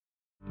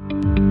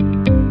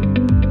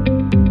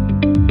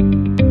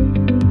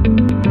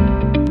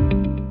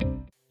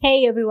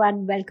Hey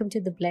everyone, welcome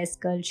to the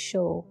Blessed Girl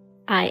Show.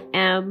 I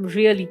am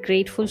really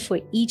grateful for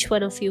each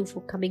one of you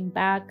for coming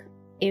back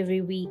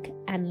every week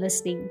and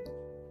listening,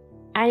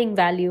 adding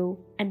value,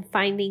 and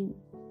finding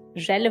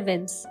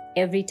relevance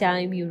every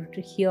time you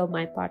hear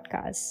my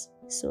podcast.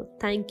 So,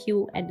 thank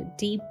you and a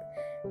deep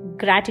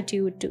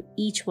gratitude to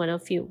each one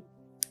of you.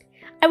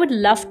 I would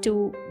love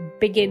to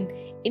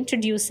begin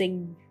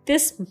introducing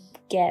this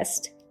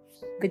guest,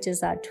 which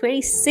is our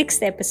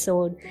 26th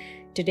episode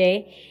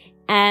today.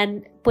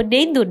 And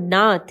Purnendu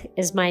Nath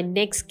is my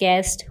next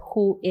guest,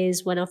 who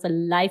is one of a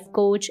life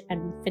coach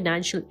and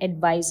financial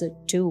advisor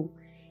too.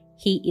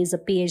 He is a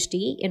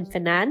PhD in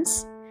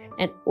finance,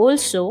 and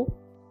also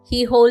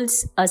he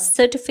holds a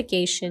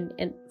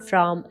certification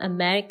from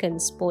American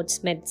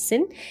Sports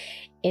Medicine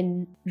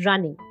in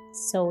running.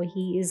 So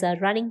he is a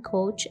running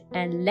coach,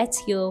 and let's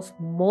hear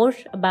more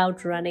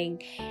about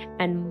running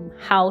and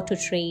how to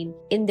train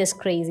in this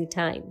crazy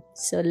time.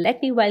 So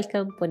let me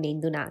welcome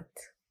Purnendu Nath.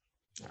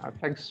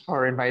 Thanks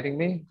for inviting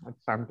me.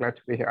 I'm glad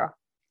to be here.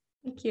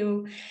 Thank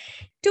you.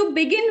 To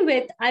begin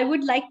with, I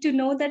would like to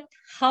know that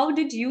how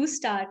did you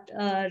start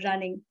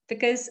running?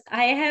 Because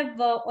I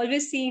have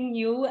always seen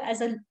you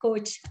as a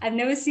coach. I've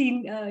never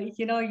seen,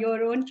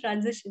 your own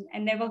transition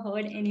and never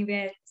heard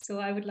anywhere. So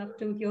I would love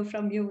to hear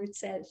from you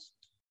itself.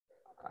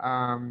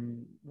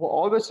 We're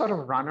always sort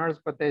of runners,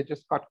 but they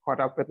just got caught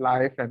up with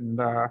life. And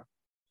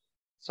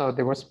so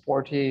they were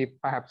sporty,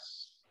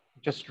 perhaps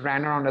just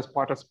ran around as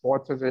part of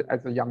sports as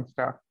a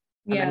youngster,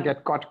 and then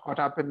get caught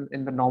up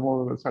in the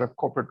normal sort of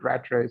corporate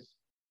rat race.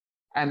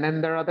 And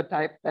then there are the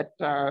type that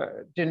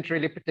didn't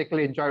really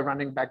particularly enjoy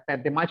running back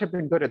then. They might have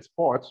been good at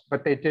sports,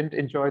 but they didn't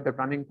enjoy the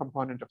running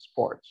component of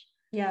sports.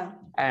 Yeah.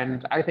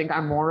 And I think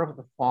I'm more of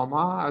the former.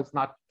 I was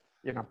not,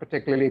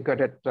 particularly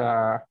good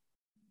at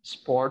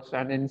sports.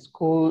 And in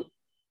school,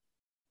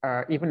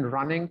 even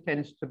running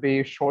tends to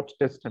be short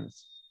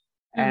distance.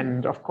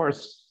 And of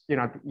course, you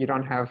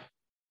don't have,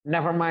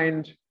 never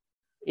mind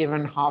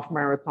even half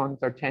marathons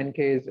or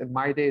 10Ks in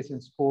my days in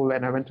school.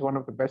 And I went to one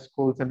of the best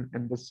schools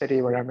in the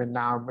city where I'm in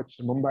now, which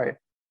is Mumbai,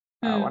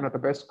 one of the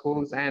best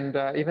schools. And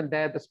even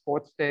there, the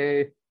sports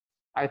day,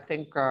 I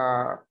think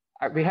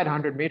we had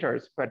 100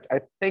 meters, but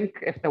I think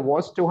if there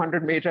was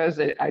 200 meters,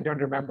 I don't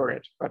remember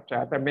it, but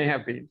there may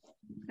have been.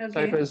 Okay. So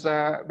it was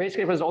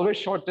basically, it was always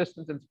short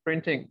distance and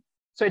sprinting.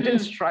 So it didn't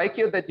strike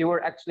you that you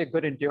were actually a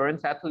good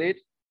endurance athlete.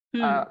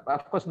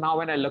 Of course, now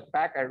when I look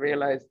back, I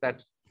realized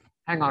that,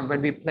 hang on,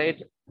 when we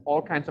played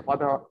all kinds of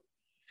other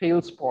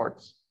field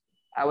sports,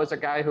 I was a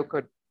guy who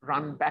could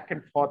run back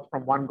and forth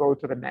from one goal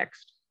to the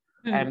next.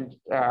 And,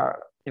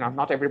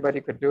 not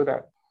everybody could do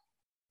that.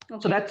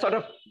 Okay. So that's sort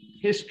of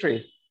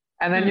history.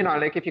 And then,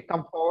 like if you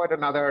come forward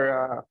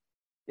another,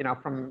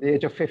 from the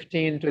age of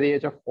 15 to the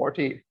age of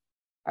 40,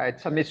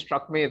 it suddenly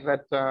struck me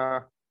that,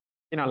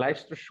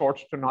 life's too short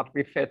to not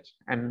be fit,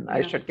 and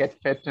I should get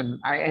fit. And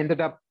I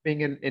ended up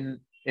being in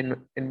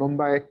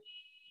Mumbai,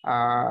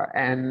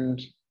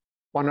 and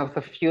one of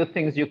the few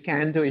things you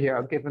can do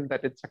here, given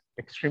that it's an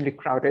extremely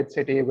crowded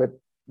city with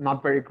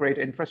not very great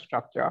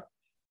infrastructure,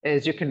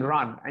 is you can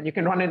run. And you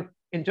can run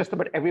in just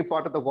about every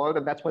part of the world.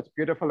 And that's what's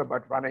beautiful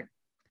about running,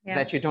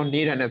 that you don't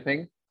need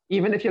anything.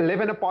 Even if you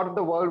live in a part of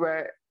the world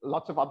where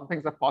lots of other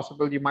things are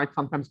possible, you might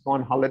sometimes go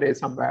on holiday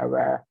somewhere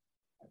where,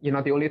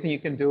 the only thing you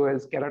can do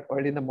is get out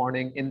early in the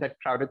morning in that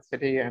crowded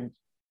city and,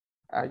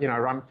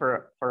 run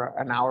for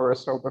an hour or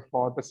so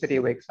before the city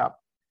wakes up.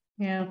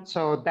 Yeah.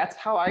 So that's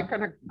how I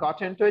kind of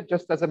got into it,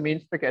 just as a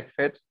means to get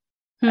fit.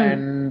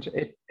 And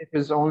it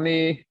was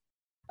only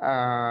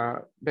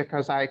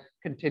because I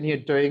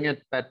continued doing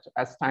it that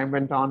as time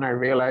went on, I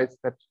realized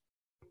that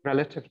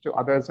relative to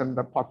others in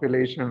the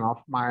population of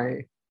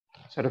my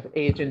sort of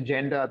age and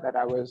gender, that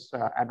I was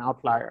an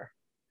outlier.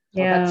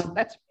 So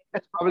that's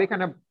probably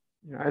kind of,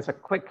 as a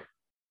quick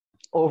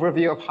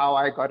overview of how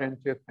I got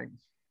into things.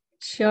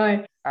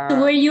 Sure. So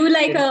were you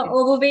like an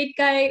overweight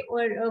guy,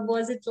 or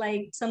was it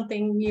like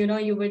something,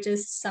 you were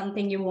just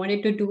something you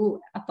wanted to do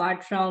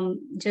apart from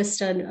just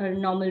a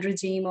normal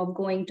regime of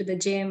going to the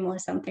gym or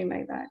something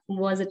like that?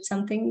 Was it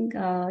something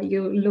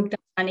you looked at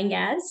running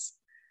as?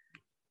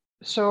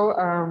 So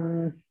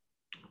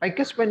I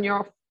guess when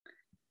you're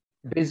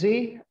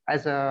busy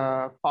as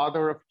a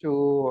father of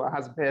two, a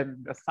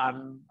husband,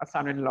 a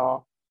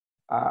son-in-law,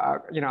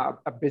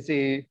 a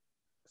busy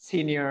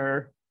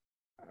senior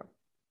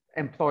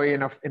employee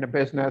in a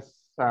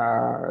business,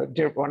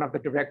 one of the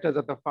directors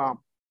of the firm,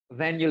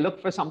 then you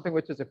look for something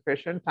which is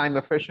efficient, time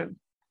efficient.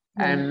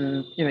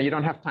 And, you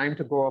don't have time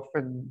to go off,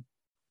 and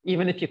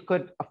even if you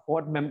could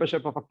afford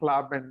membership of a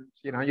club, and,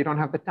 you don't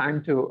have the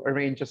time to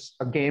arrange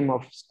a game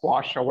of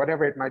squash or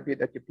whatever it might be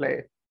that you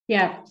play.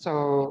 Yeah.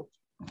 So,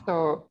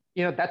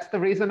 that's the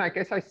reason I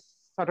guess I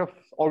sort of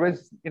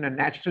always,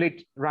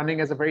 naturally running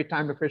as a very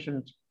time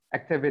efficient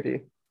activity.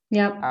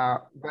 Yeah.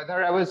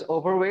 Whether I was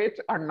overweight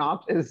or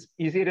not is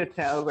easy to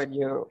tell when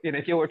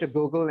if you were to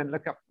Google and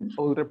look up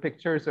older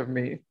pictures of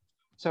me.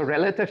 So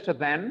relative to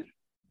then,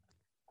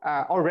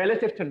 or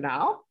relative to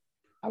now,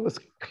 I was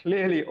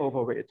clearly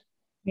overweight.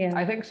 Yeah.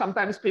 I think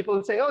sometimes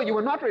people say, oh, you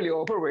were not really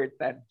overweight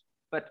then.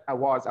 but I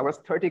was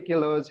 30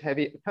 kilos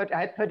heavy. I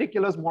had 30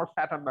 kilos more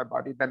fat on my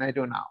body than I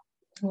do now.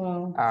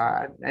 Wow.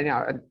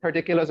 And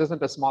 30 kilos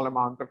isn't a small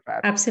amount of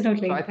fat.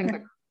 Absolutely. So I think,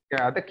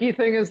 the key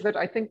thing is that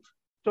I think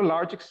to a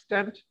large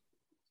extent,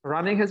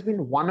 running has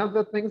been one of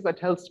the things that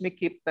helps me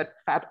keep that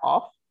fat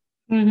off.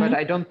 Mm-hmm. But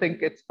I don't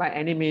think it's by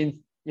any means,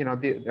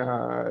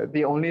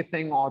 the only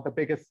thing or the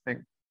biggest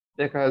thing.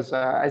 Because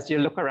as you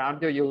look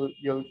around you,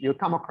 you'll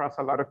come across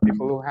a lot of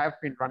people who have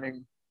been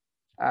running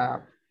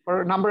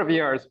for a number of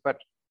years, but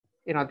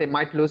they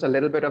might lose a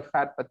little bit of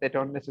fat, but they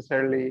don't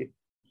necessarily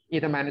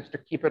either manage to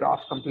keep it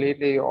off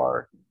completely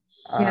or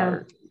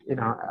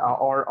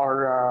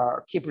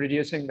keep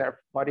reducing their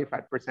body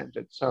fat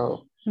percentage.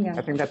 So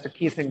I think that's a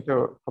key thing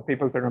for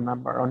people to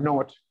remember or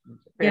note,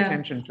 pay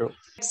attention to.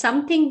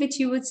 Something which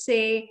you would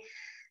say,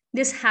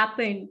 this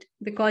happened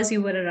because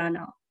you were a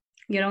runner.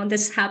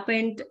 This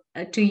happened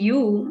to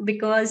you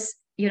because,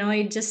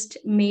 it just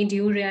made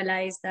you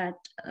realize that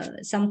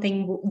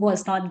something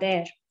was not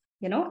there,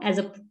 as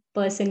a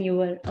person you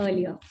were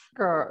earlier.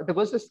 There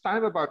was this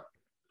time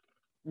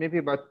maybe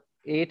about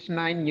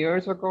 8-9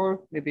 years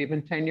ago, maybe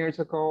even 10 years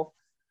ago,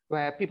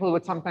 where people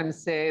would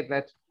sometimes say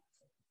that,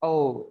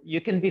 oh,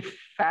 you can be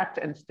fat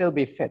and still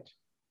be fit.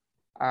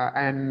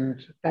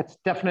 And that's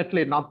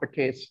definitely not the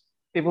case.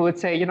 People would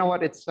say, you know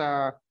what,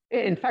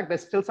 in fact,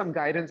 there's still some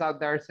guidance out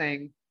there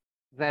saying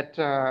that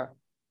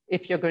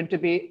if you're going to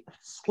be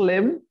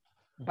slim,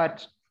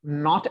 but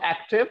not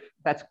active,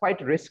 that's quite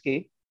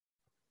risky.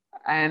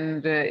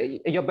 And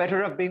you're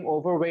better off being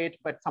overweight,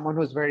 but someone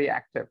who's very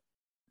active.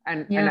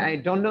 And I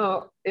don't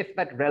know if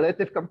that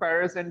relative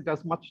comparison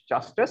does much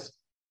justice,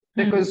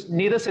 because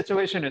neither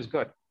situation is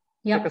good.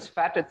 Because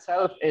fat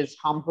itself is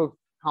harmful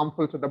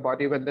to the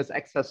body when there's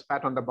excess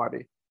fat on the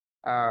body.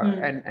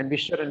 And we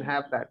shouldn't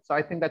have that. So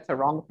I think that's a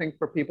wrong thing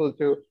for people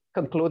to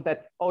conclude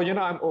that, oh,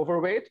 I'm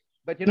overweight,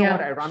 but you know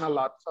what, I run a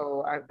lot,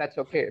 so that's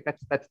okay.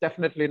 That's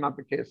definitely not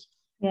the case.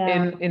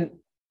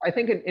 I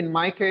think in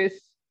my case,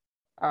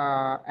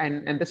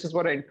 and this is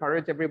what I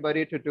encourage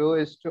everybody to do,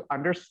 is to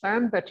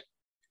understand that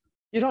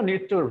you don't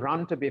need to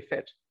run to be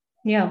fit.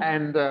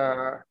 And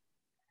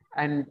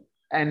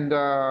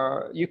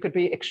you could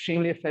be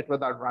extremely fit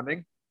without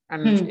running.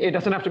 And it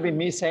doesn't have to be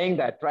me saying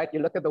that, right? You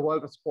look at the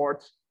world of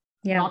sports,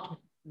 there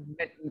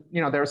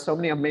are so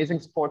many amazing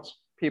sports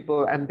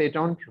people, and they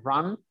don't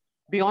run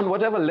beyond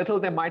whatever little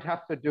they might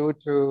have to do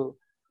to,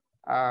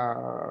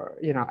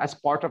 as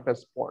part of the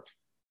sport,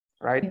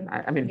 right?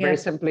 I mean, very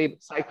simply,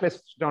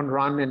 cyclists don't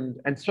run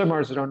and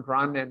swimmers don't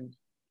run. And,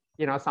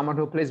 someone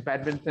who plays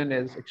badminton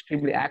is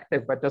extremely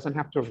active, but doesn't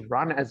have to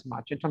run as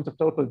much in terms of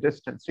total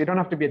distance. So you don't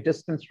have to be a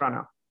distance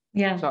runner.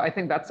 So I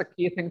think that's a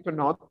key thing to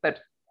note,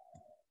 that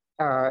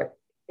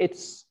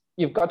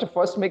you've got to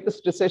first make this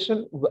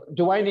decision.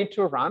 Do I need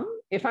to run?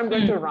 If I'm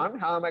going to run,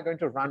 how am I going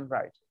to run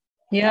right?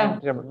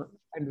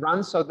 And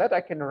run so that I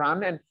can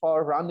run, and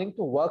for running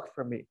to work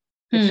for me.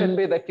 It shouldn't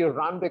be that you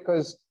run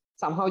because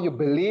somehow you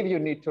believe you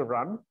need to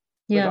run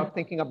without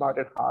thinking about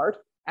it hard.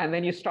 And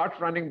then you start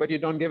running, but you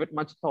don't give it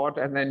much thought,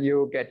 and then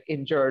you get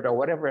injured or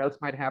whatever else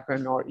might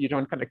happen, or you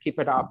don't kind of keep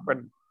it up.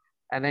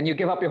 And then you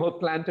give up your whole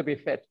plan to be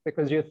fit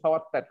because you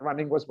thought that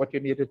running was what you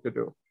needed to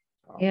do.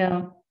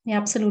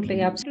 Absolutely.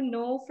 To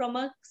know from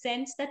a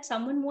sense that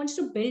someone wants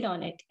to build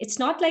on it. It's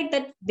not like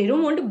that they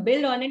don't want to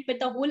build on it, but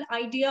the whole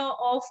idea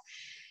of,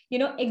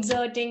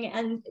 exerting,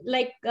 and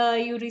like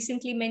you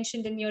recently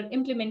mentioned in your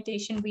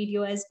implementation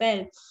video as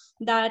well,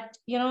 that,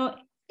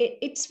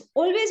 it's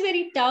always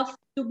very tough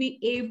to be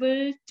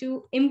able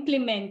to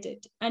implement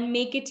it and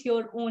make it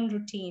your own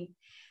routine.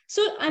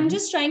 So I'm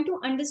just trying to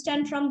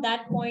understand from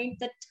that point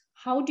that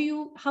how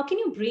can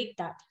you break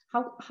that?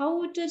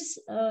 How it is,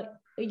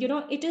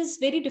 it is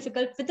very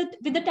difficult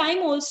with the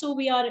time also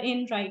we are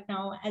in right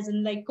now, as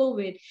in like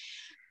COVID.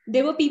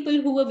 There were people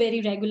who were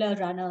very regular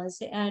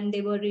runners, and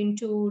they were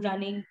into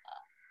running,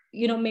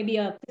 maybe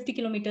 50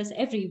 kilometers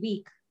every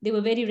week. They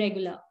were very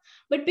regular.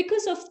 But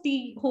because of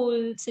the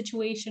whole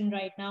situation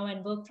right now,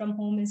 and work from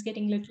home is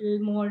getting a little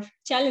more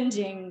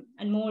challenging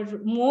and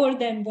more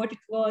than what it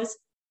was,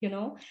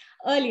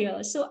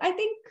 earlier. So I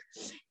think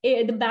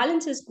the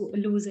balance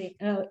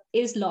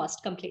is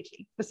lost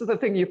completely. This is the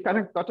thing, you've kind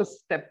of got to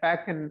step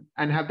back and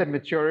have that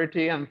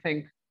maturity and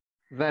think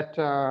that,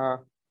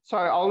 so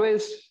I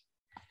always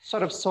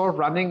sort of saw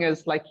running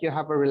as like you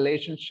have a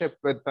relationship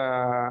with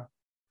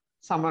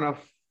someone of,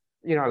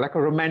 like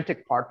a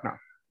romantic partner.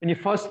 When you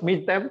first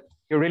meet them,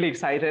 you're really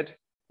excited.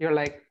 You're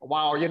like,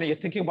 wow, you're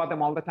thinking about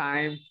them all the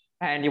time,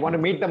 and you want to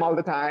meet them all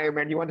the time,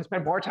 and you want to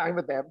spend more time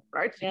with them,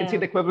 right? So you can see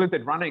the equivalent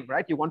in running,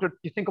 right? You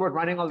think about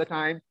running all the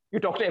time. You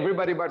talk to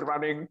everybody about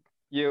running.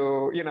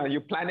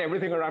 You plan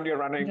everything around your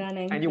running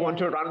and you want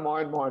to run more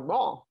and more and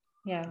more.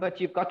 But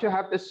you've got to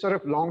have this sort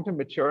of long-term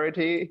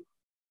maturity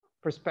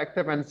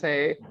perspective and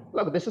say,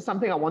 look, this is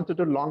something I want to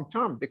do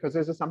long-term because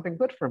this is something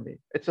good for me.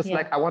 It's just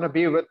like, I want to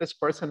be with this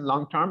person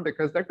long-term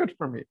because they're good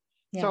for me.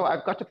 So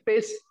I've got to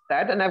face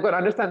that, and I've got to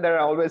understand there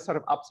are always sort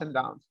of ups and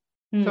downs.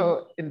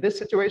 So in this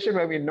situation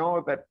where we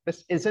know that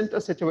this isn't a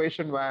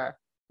situation where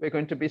we're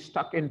going to be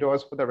stuck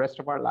indoors for the rest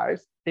of our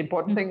lives. The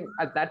important thing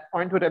at that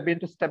point would have been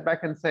to step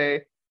back and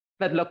say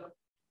that, look,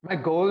 my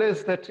goal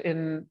is that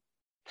in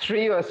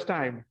 3 years'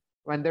 time,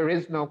 when there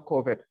is no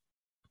COVID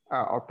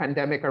or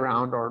pandemic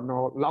around, or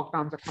no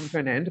lockdowns have come to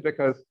an end,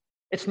 because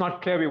it's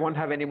not clear we won't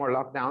have any more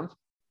lockdowns.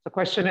 The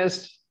question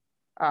is,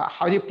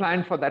 how do you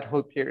plan for that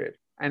whole period?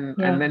 And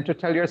then to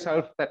tell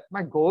yourself that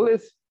my goal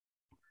is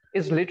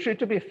literally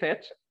to be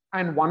fit.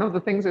 And one of the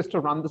things is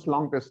to run this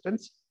long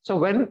distance. So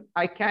when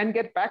I can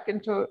get back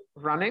into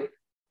running,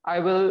 I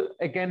will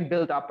again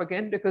build up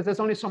again, because there's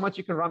only so much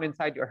you can run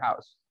inside your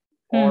house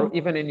or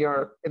even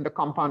in the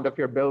compound of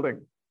your building.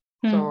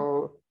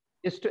 So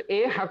is to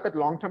A, have that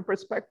long-term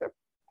perspective,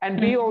 and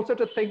B, also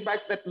to think back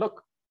that,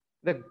 look,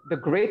 the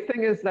great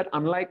thing is that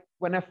unlike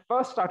when I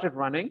first started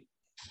running,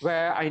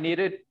 where I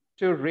needed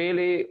to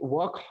really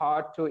work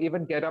hard to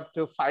even get up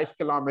to 5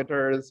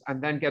 kilometers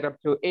and then get up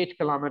to 8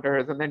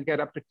 kilometers and then get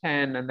up to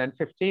 10 and then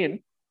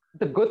 15.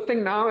 The good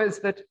thing now is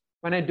that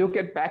when I do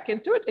get back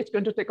into it, it's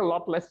going to take a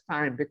lot less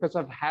time, because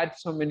I've had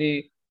so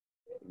many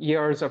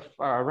years of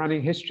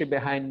running history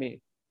behind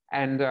me.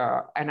 And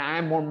I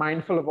am more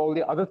mindful of all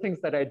the other things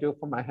that I do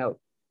for my health.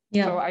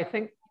 So I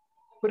think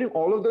putting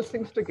all of those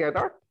things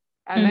together,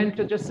 and then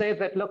to just say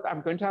that, look,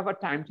 I'm going to have a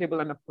timetable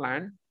and a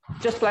plan,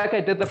 just like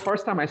I did the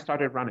first time I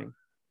started running.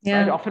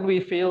 Right? Often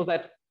we feel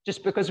that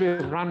just because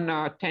we've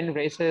run 10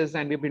 races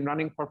and we've been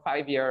running for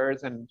 5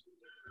 years, and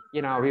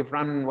we've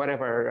run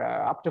whatever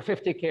up to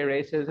 50K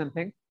races and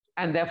things,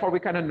 and therefore we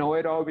kind of know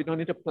it all. We don't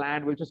need to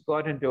plan. We'll just go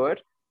out and do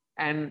it.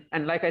 And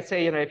like I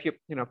say, if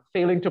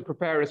failing to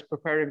prepare is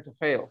preparing to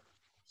fail.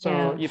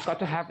 So you've got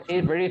to have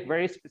a very,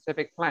 very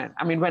specific plan.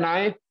 I mean, when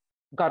I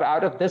got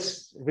out of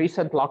this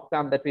recent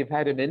lockdown that we've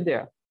had in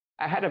India,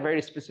 I had a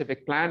very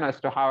specific plan as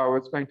to how I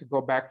was going to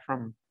go back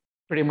from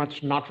pretty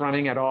much not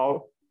running at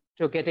all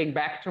to getting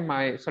back to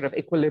my sort of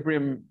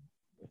equilibrium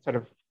sort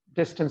of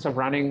distance of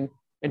running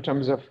in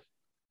terms of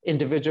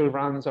individual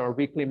runs or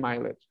weekly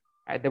mileage.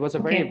 There was a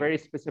very, very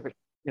specific,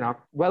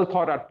 well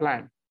thought out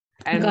plan.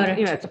 And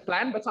it's a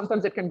plan, but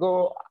sometimes it can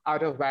go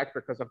out of whack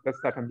because of this,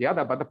 that, and the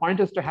other. But the point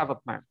is to have a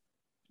plan.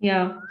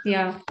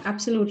 Yeah,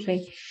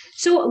 absolutely.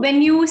 So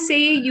when you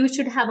say you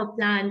should have a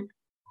plan,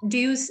 do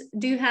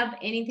you have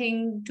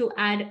anything to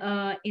add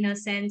in a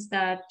sense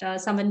that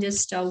someone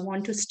just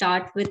want to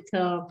start with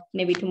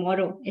maybe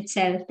tomorrow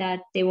itself,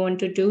 that they want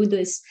to do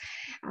this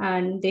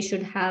and they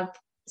should have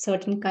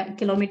certain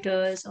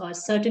kilometers or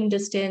certain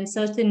distance,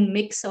 certain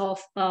mix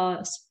of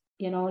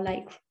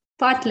like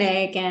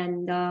fartlek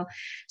and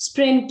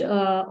sprint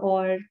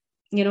or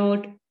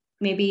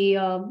maybe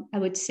I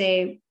would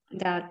say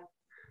that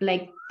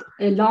like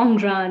long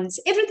runs,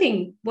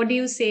 everything. What do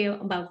you say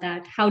about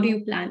that? How do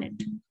you plan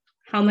it?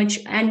 How much,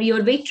 and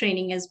your weight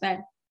training as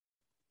well?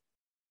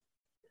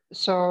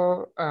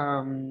 So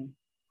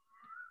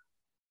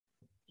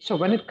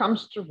when it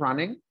comes to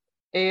running,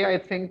 I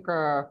think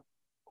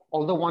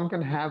although one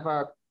can have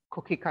a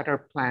cookie cutter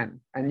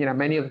plan, and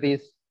many of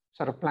these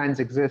sort of plans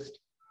exist,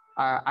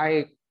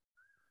 I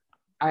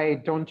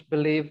don't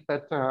believe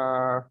that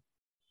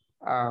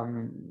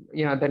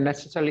it's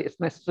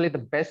necessarily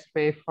the best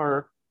way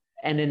for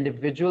an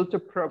individual to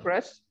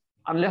progress,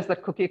 unless the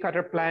cookie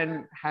cutter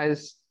plan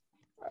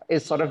is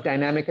sort of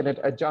dynamic and it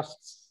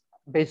adjusts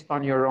based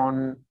on your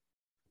own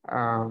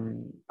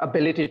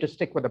ability to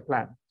stick with the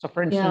plan. So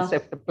for instance,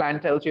 if the plan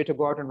tells you to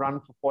go out and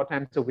run for 4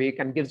 times a week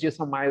and gives you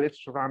some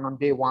mileage to run on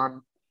day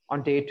 1,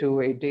 on day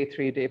 2, day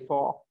 3, day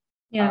 4,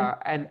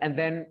 and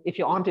then if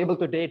you aren't able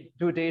to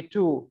do day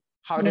 2,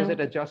 how does it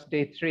adjust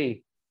day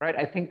 3, right?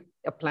 I think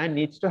a plan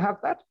needs to have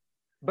that.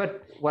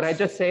 But what I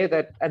just say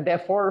that, and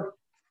therefore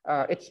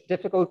it's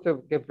difficult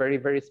to give very,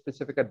 very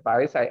specific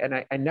advice.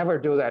 I never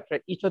do that,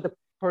 right? Each of the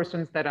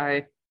persons that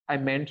I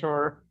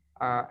mentor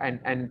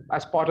and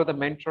as part of the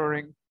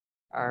mentoring,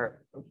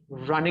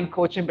 running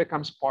coaching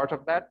becomes part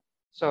of that.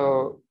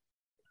 So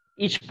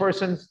each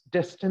person's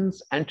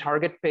distance and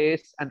target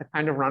pace and the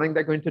kind of running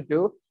they're going to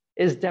do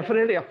is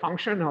definitely a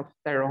function of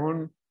their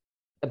own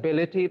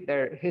ability,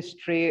 their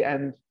history,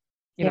 and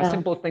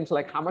simple things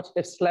like how much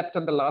they've slept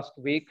in the last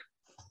week,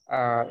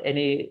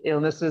 any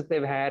illnesses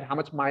they've had, how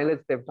much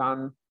mileage they've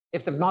done.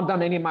 If they've not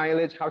done any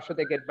mileage, how should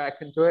they get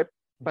back into it?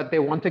 But they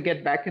want to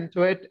get back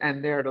into it,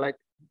 and they're like,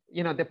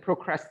 they're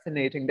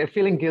procrastinating. They're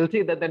feeling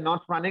guilty that they're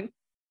not running,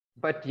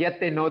 but yet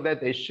they know that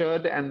they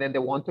should, and then they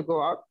want to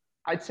go out.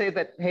 I'd say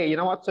that, hey, you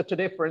know what? So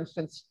today, for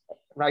instance,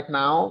 right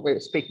now, we're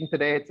speaking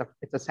today,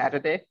 it's a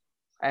Saturday,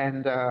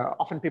 and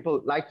often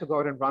people like to go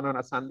out and run on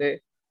a Sunday.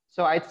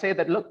 So I'd say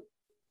that, look,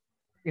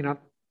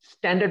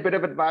 standard bit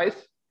of advice,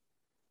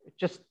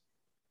 just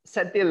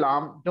set the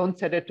alarm. Don't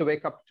set it to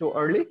wake up too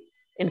early.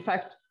 In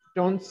fact,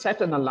 don't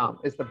set an alarm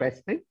is the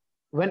best thing.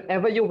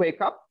 Whenever you wake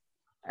up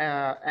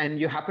and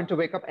you happen to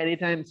wake up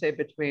anytime, say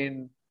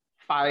between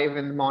 5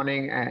 in the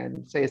morning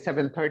and say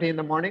 7:30 in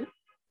the morning,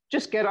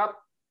 just get up,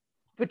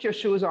 put your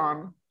shoes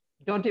on,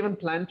 don't even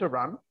plan to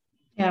run.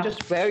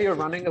 Just wear your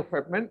running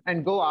equipment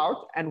and go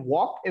out and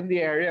walk in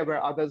the area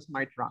where others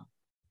might run.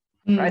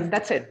 Right?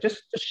 That's it.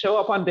 Just show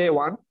up on day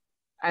 1.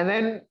 And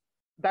then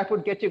that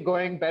would get you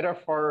going better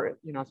for,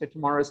 say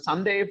tomorrow is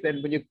Sunday,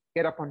 then when you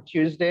get up on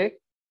Tuesday,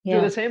 do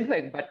the same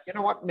thing. But you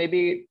know what,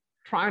 maybe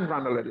try and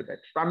run a little bit.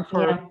 Run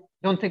for,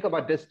 don't think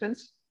about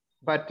distance.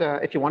 But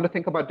if you want to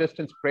think about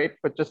distance, great,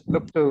 but just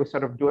look to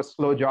sort of do a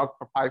slow jog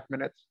for 5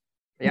 minutes.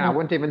 I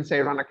wouldn't even say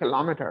run a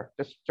kilometer,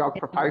 just jog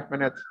for 5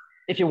 minutes.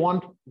 If you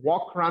want,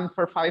 walk, run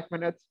for 5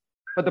 minutes.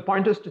 But the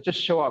point is to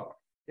just show up,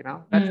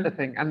 that's the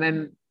thing. And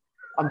then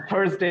on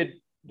Thursday,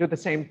 do the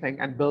same thing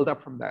and build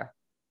up from there.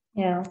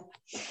 Yeah.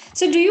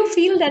 So do you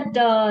feel that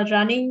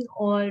running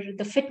or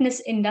the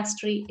fitness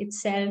industry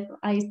itself,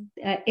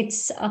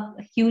 it's a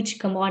huge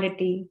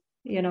commodity,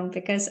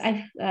 because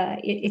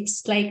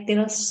it's like there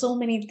are so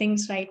many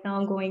things right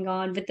now going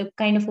on with the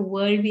kind of a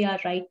world we are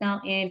right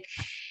now, and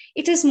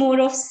it is more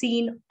of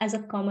seen as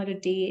a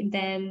commodity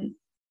than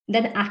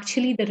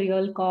actually the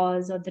real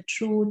cause or the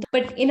truth.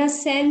 But in a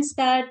sense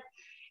that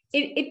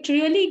it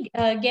really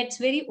gets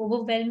very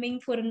overwhelming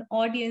for an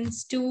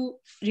audience to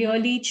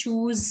really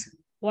choose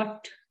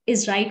what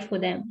is right for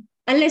them,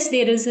 unless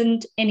there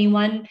isn't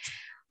anyone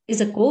is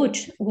a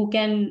coach who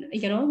can,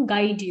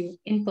 guide you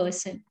in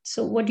person.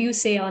 So what do you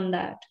say on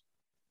that?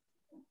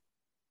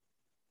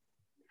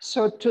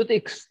 So to the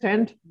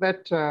extent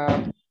that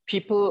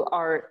people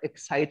are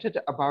excited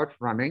about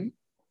running,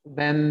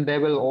 then there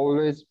will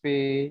always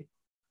be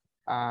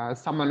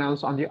someone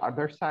else on the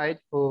other side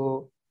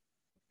who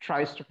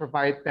tries to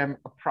provide them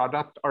a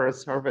product or a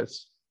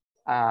service,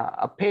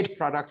 a paid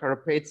product or a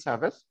paid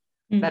service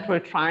that will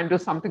try and do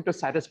something to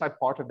satisfy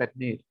part of that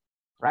need,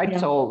 right?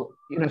 So,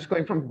 it's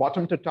going from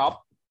bottom to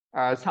top.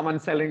 Someone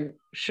selling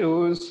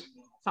shoes,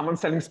 someone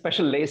selling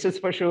special laces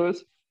for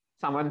shoes,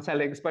 someone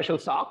selling special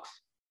socks,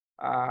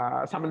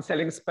 someone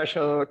selling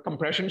special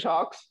compression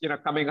socks,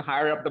 coming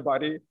higher up the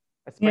body,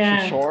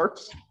 special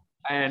shorts,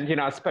 and,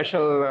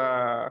 special,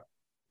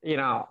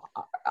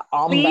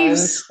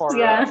 armbands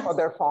for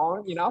their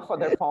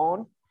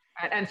phone,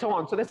 and so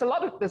on. So there's a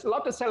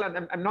lot to sell.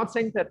 And I'm not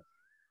saying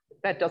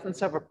that doesn't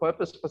serve a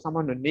purpose for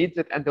someone who needs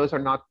it, and those are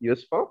not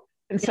useful.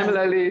 And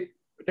similarly,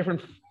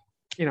 different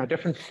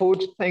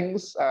food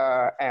things,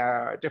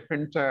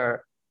 different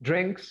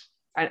drinks,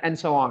 and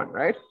so on,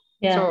 right?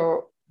 Yeah.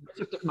 So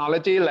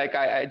technology, like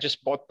I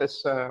just bought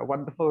this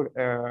wonderful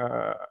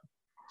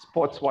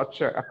sports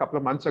watch a couple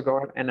of months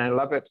ago, and I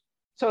love it.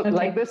 So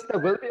like this, there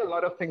will be a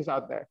lot of things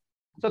out there.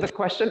 So the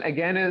question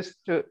again is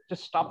to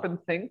stop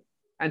and think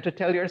and to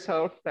tell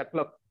yourself that,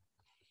 look,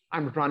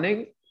 I'm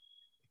running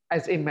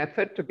as a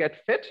method to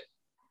get fit.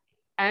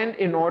 And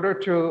in order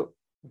to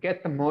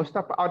get the most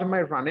out of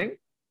my running,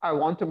 I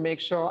want to make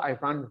sure I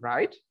run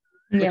right,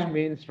 which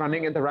means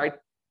running in the right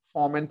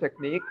form and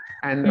technique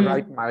and the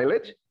right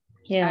mileage.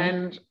 Yeah.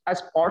 And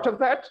as part of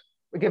that,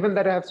 given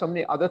that I have so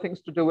many other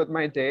things to do with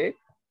my day,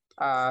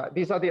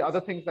 these are the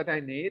other things that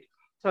I need.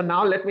 So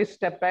now let me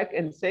step back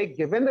and say,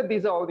 given that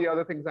these are all the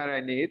other things that I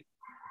need,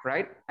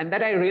 right? And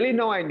that I really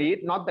know I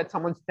need, not that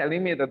someone's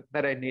telling me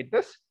that I need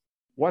this,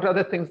 what are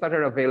the things that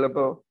are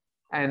available,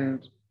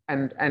 and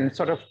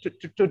sort of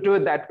to do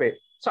it that way.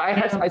 So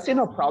I see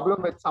no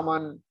problem with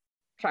someone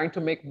trying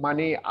to make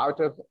money out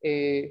of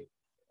a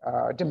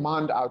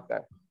demand out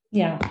there.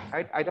 Yeah.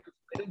 Right? I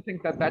don't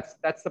think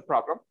that's the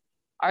problem.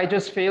 I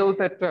just feel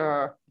that,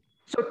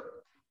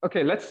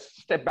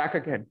 let's step back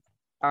again.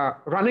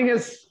 Running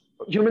is,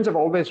 humans have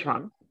always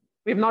run.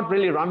 We've not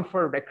really run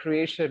for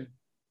recreation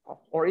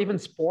or even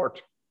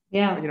sport,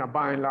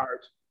 by and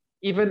large.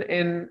 Even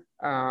in,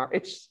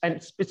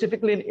 and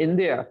specifically in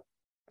India,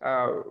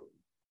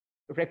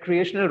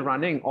 recreational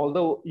running,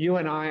 although you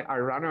and I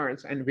are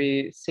runners and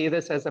we see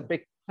this as a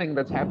big thing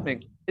that's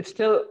happening, it's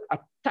still a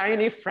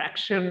tiny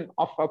fraction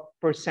of a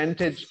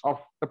percentage of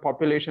the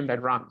population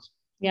that runs,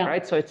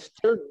 right? So it's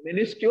still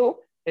minuscule.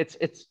 It's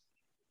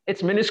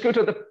minuscule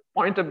to the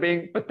point of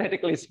being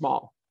pathetically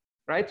small,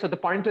 right? So the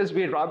point is,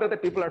 we'd rather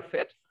that people are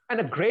fit, and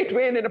a great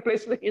way in a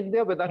place like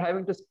India, without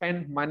having to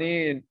spend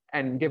money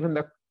and given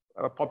the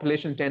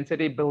population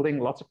density, building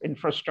lots of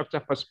infrastructure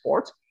for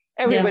sports,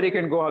 everybody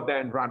can go out there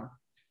and run.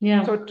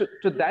 Yeah. So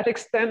to that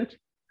extent,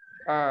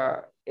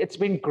 it's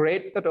been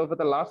great that over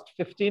the last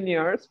 15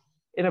 years,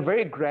 in a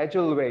very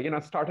gradual way,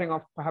 starting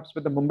off perhaps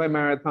with the Mumbai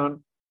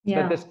Marathon,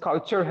 that this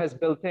culture has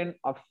built in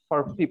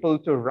for people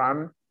to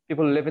run.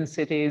 People live in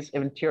cities,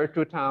 in tier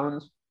 2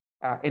 towns,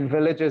 in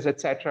villages,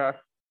 etc.,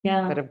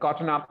 that have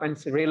gotten up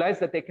and realized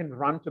that they can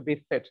run to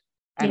be fit.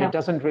 And it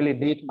doesn't really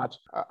need much.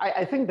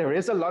 I think there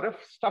is a lot of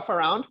stuff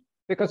around,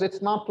 because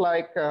it's not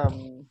like,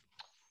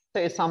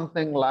 say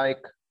something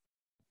like,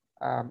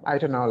 I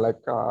don't know,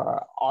 like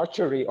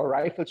archery or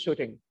rifle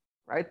shooting,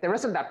 right? There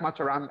isn't that much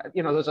around,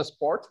 those are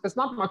sports. There's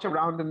not much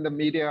around in the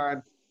media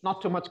and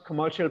not too much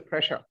commercial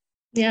pressure,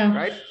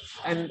 right?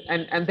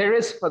 And there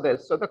is for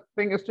this. So the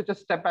thing is to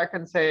just step back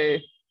and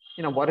say,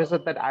 what is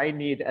it that I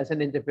need as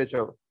an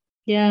individual?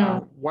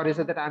 What is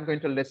it that I'm going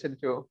to listen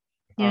to?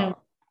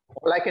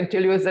 All I can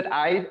tell you is that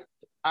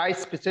I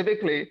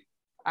specifically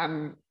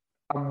am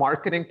a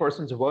marketing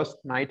person's worst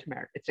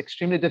nightmare. It's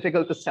extremely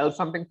difficult to sell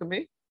something to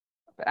me.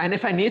 And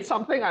if I need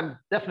something, I'm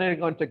definitely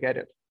going to get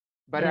it.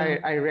 But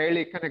I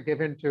rarely kind of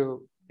give in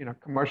to,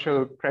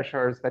 commercial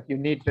pressures that you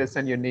need this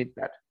and you need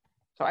that.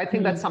 So I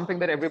think that's something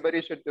that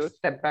everybody should do.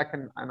 Step back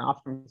and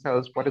ask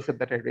themselves, what is it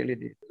that I really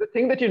need? The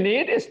thing that you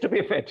need is to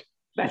be fit.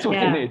 That's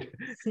what you need.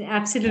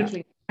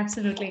 Absolutely.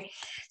 Absolutely.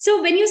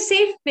 So when you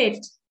say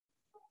fit,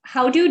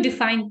 how do you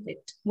define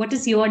fit? What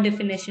is your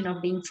definition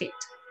of being fit?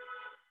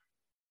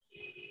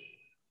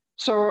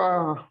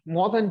 So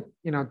more than,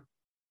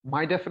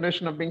 my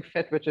definition of being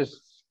fit, which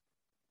is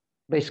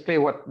basically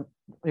what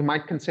we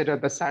might consider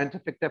the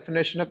scientific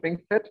definition of being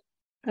fit,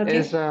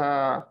 is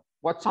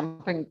what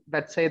something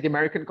that, say, the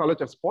American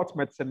College of Sports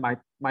Medicine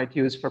might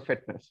use for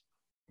fitness,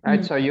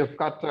 right? So you've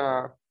got,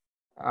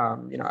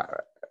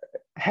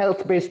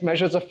 health-based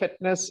measures of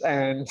fitness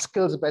and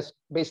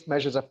skills-based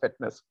measures of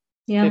fitness.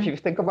 Yeah. So if you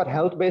think about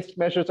health-based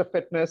measures of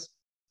fitness,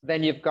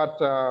 then you've got,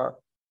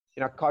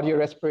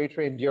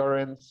 cardiorespiratory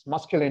endurance,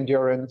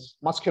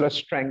 muscular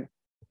strength,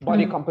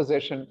 body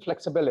composition,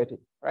 flexibility,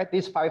 right?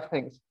 These 5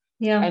 things.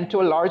 Yeah. And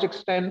to a large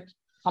extent,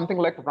 something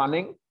like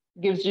running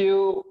gives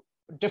you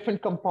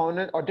different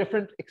component or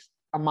different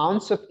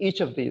amounts of each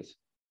of these.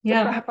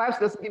 Yeah. So perhaps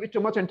doesn't give you too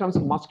much in terms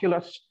of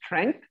muscular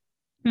strength.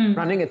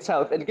 Running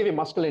itself, it'll give you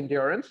muscular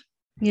endurance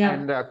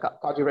and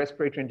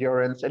cardiorespiratory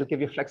endurance. It'll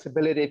give you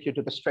flexibility if you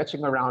do the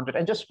stretching around it.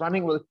 And just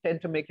running will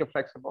tend to make you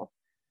flexible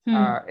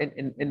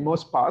in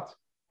most parts.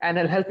 And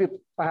it'll help you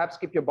perhaps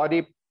keep your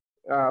body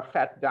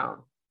fat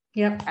down.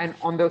 Yeah. And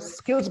on the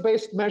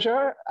skills-based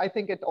measure, I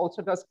think it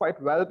also does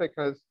quite well,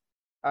 because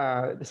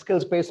the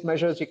skills-based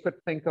measures you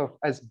could think of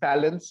as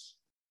balance,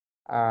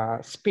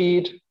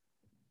 speed,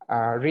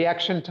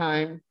 reaction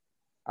time,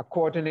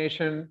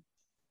 coordination,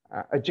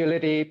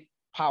 agility,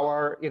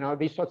 power,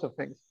 these sorts of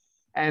things.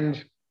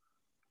 And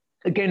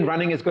again,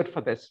 running is good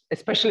for this,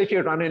 especially if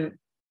you're running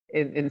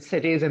in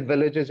cities and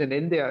villages in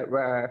India,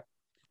 where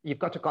you've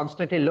got to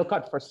constantly look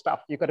out for stuff.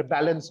 You've got to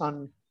balance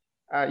on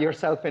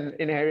yourself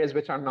in areas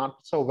which are not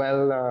so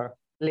well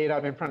laid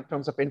out in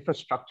terms of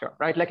infrastructure,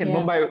 right? Like in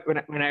Mumbai,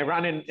 when I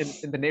run in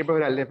the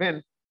neighborhood I live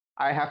in,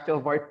 I have to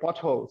avoid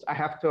potholes. I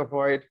have to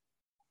avoid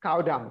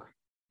cow dung.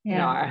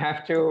 I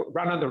have to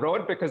run on the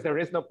road because there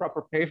is no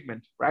proper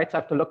pavement, right? So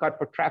I have to look out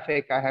for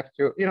traffic. I have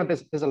to,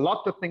 there's a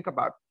lot to think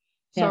about.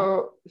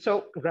 So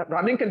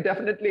running can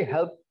definitely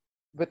help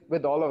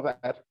with all of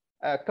that,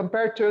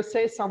 compared to,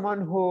 say,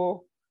 someone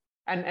who,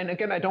 and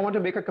again, I don't want to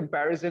make a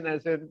comparison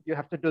as in you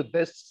have to do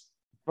this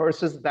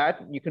versus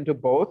that. You can do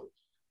both.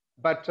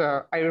 But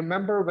I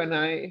remember when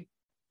I,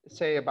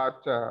 say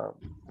about,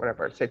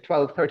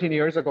 12, 13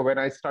 years ago, when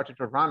I started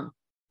to run,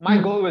 my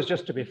goal was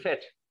just to be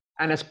fit.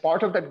 And as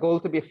part of that goal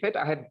to be fit,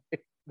 I had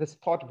this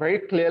thought very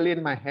clearly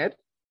in my head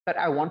that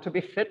I want to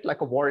be fit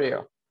like a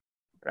warrior,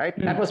 right?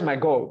 That was my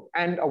goal.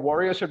 And a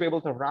warrior should be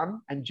able to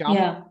run and jump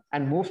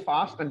and move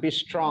fast and be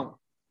strong.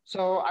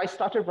 So I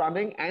started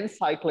running and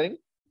cycling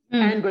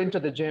and going to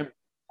the gym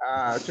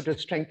to do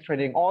strength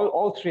training,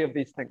 all 3 of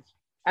these things.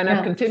 And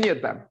I've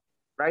continued them,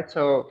 right?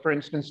 So for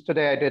instance,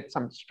 today I did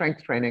some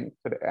strength training,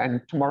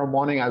 and tomorrow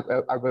morning I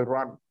will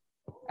run.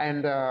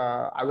 And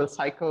I will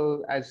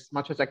cycle as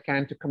much as I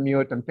can to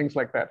commute and things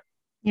like that.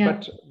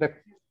 But the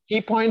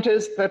key point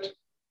is that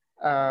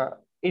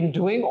in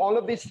doing all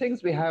of these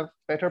things, we have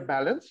better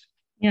balance.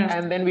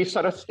 And then we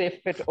sort of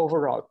stay fit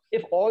overall.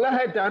 If all I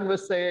had done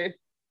was say,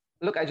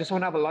 look, I just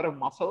want to have a lot of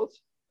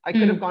muscles, I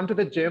could have gone to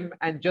the gym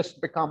and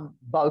just become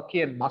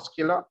bulky and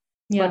muscular.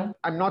 But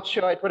I'm not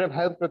sure it would have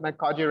helped with my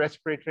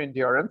cardiorespiratory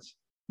endurance.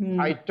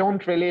 I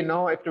don't really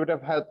know if it would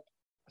have helped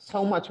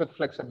so much with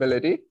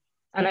flexibility.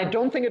 And I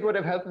don't think it would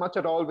have helped much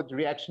at all with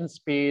reaction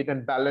speed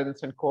and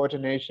balance and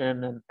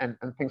coordination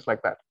and things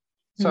like that.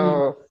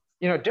 So,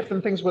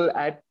 different things will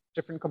add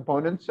different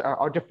components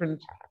or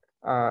different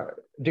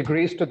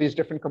degrees to these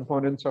different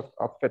components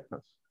of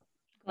fitness.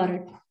 Got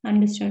it.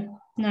 Understood.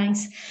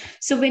 Nice.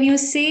 So when you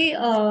say,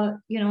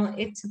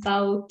 it's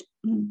about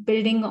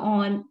building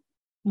on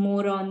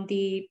more on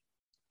the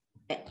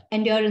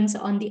endurance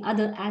on the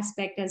other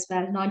aspect as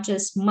well, not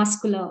just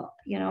muscular,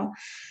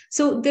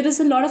 so there is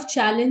a lot of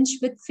challenge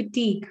with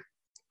fatigue.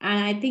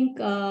 And I think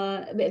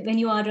when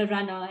you are a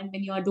runner and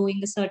when you are doing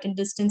a certain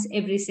distance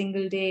every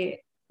single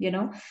day,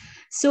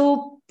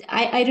 so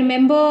I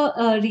remember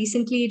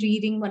recently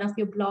reading one of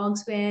your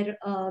blogs where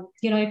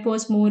it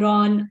was more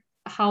on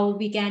how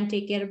we can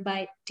take care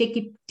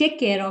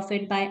of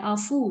it by our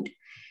food.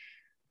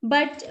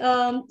 But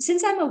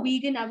since I'm a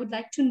vegan, I would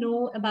like to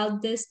know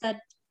about this, that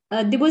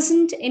there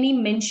wasn't any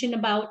mention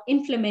about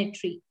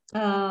inflammatory,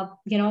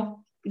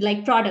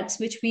 like products,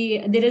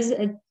 there is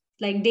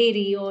like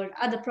dairy or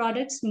other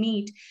products,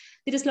 meat,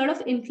 there is a lot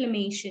of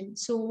inflammation.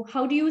 So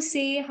how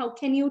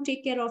can you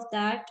take care of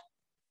that,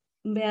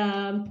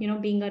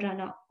 being a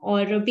runner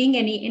or being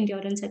any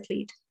endurance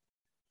athlete?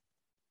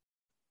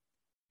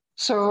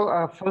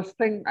 So first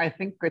thing, I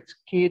think it's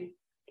key,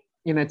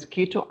 it's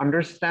key to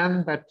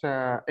understand that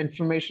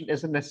inflammation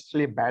isn't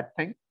necessarily a bad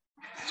thing.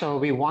 So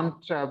we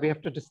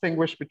have to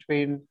distinguish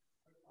between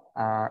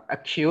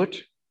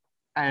acute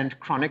and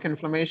chronic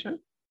inflammation,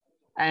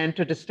 and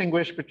to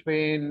distinguish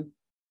between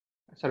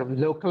sort of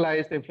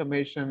localized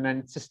inflammation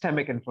and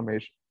systemic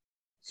inflammation.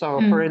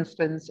 So for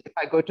instance, if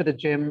I go to the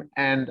gym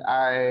and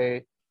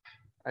I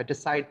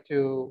decide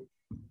to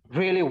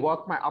really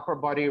work my upper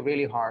body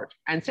really hard,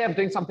 and say I'm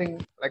doing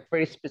something like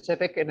very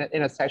specific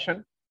in a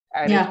session,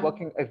 and it's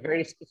working a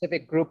very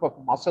specific group of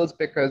muscles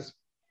because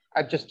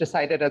I've just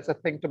decided as a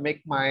thing to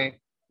make my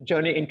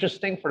journey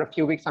interesting for a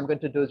few weeks, I'm going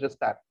to do just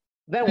that.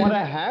 Then what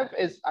I have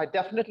is I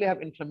definitely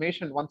have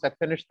inflammation once I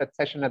finish that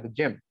session at the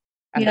gym.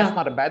 And that's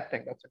not a bad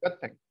thing. That's a good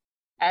thing.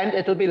 And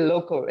it'll be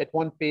local. It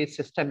won't be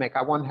systemic.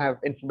 I won't have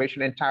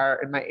inflammation in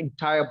my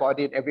entire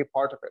body in every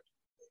part of it.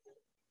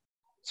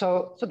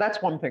 So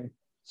that's one thing.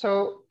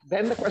 So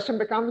then the question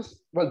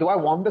becomes, well, do I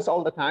want this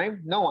all the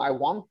time? No, I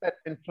want that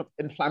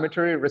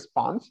inflammatory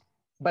response,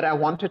 but I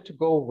want it to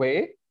go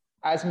away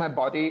as my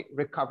body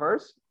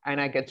recovers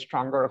and I get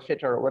stronger or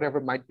fitter or whatever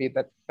it might be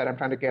that I'm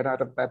trying to get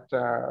out of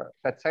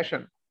that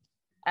session.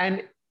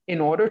 And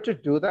in order to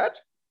do that,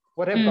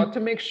 what I've got to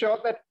make sure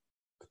that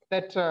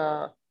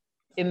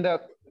in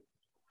the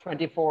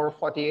 24,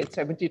 48,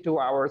 72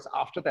 hours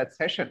after that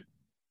session,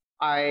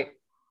 I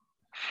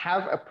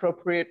have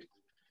appropriate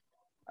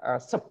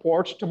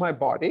support to my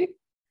body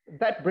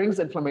that brings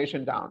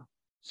inflammation down.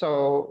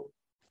 So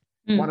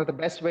one of the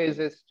best ways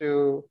is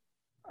to,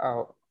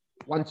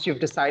 once you've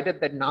decided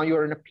that now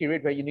you're in a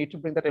period where you need to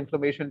bring that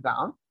inflammation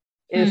down,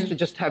 is to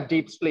just have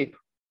deep sleep,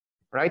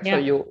 right?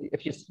 So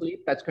if you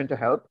sleep, that's going to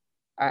help,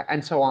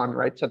 and so on,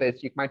 right? So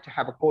that you might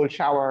have a cold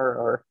shower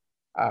or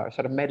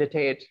sort of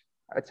meditate,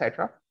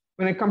 etc.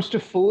 When it comes to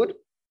food,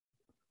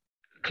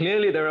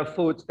 clearly there are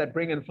foods that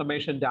bring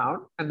inflammation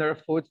down, and there are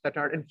foods that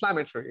are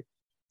inflammatory.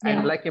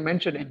 And like you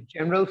mentioned, in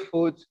general,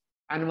 foods,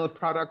 animal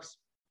products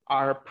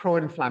are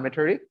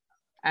pro-inflammatory,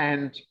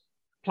 and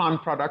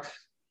plant products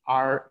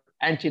are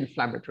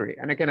anti-inflammatory.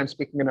 And again, I'm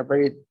speaking in a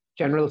very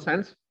general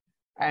sense,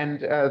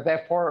 and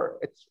therefore,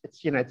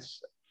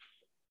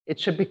 it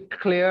should be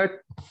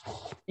clear.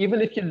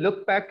 Even if you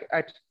look back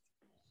at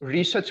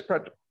research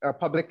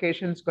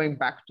publications going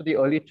back to the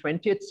early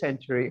 20th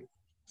century,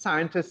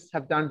 scientists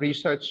have done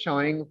research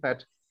showing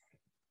that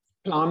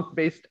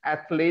plant-based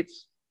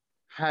athletes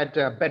had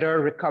better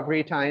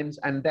recovery times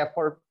and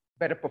therefore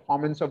better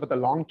performance over the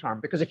long term.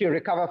 Because if you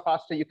recover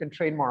faster, you can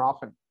train more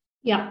often.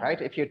 Right?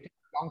 If you take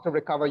long to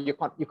recover, you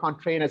can't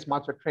train as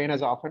much or train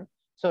as often.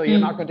 So you're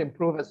not going to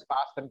improve as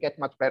fast and get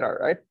much better,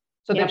 right?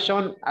 So they've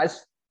shown,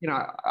 as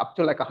up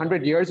to like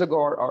 100 years ago,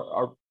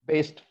 or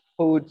based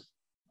foods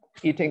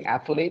eating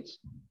athletes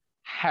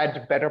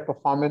had better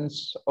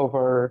performance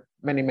over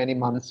many, many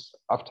months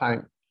of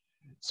time.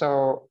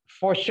 So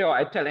for sure,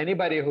 I tell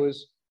anybody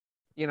who's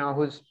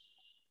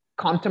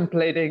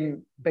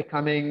contemplating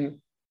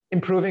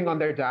improving on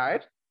their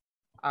diet,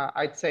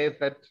 I'd say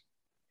that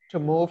to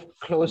move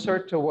closer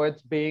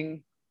towards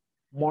being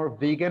more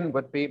vegan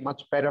would be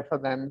much better for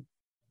them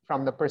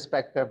from the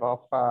perspective of,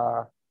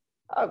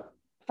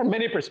 from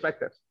many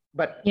perspectives.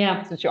 But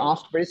since you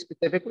asked very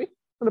specifically,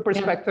 from the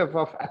perspective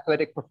of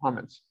athletic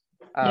performance.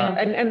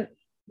 And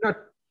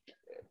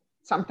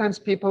sometimes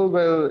people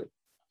will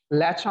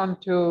latch on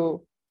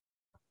to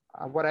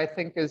what I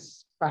think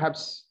is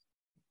perhaps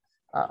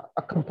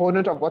a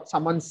component of what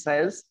someone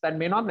says that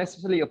may not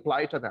necessarily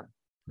apply to them.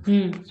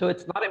 So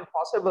it's not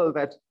impossible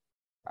that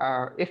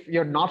if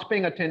you're not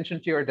paying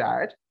attention to your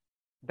diet,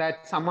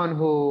 that someone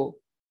who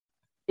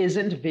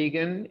isn't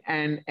vegan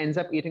and ends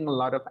up eating a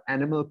lot of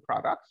animal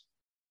products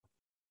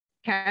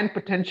can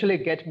potentially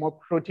get more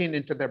protein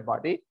into their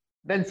body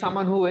than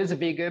someone who is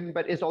vegan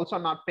but is also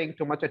not paying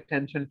too much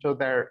attention to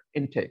their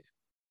intake,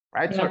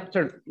 right?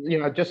 So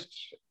just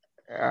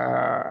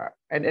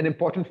an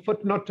important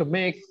footnote to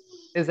make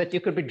is that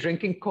you could be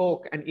drinking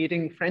Coke and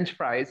eating French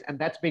fries, and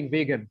that's being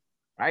vegan,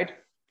 right?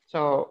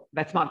 So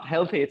that's not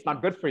healthy. It's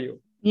not good for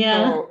you.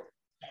 So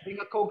being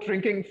a Coke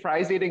drinking,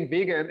 fries eating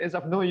vegan is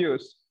of no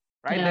use,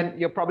 right? Then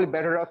you're probably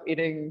better off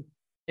eating,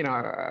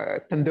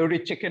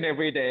 tandoori chicken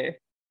every day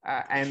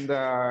and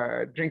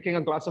drinking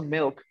a glass of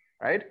milk,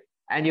 right?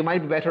 And you might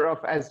be better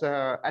off as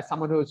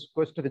someone who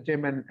goes to the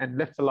gym and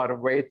lifts a lot of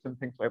weights and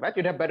things like that.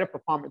 You'd have better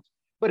performance.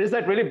 But is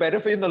that really better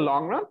for you in the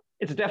long run?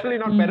 It's definitely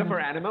not better for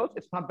animals.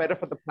 It's not better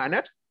for the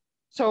planet.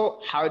 So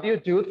how do you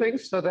do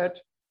things so that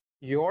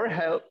your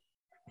health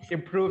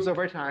improves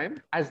over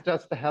time, as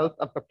does the health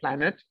of the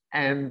planet,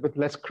 and with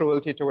less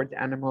cruelty towards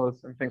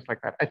animals and things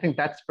like that? I think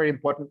that's very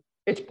important.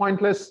 It's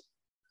pointless,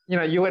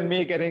 you and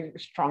me getting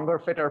stronger,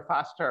 fitter,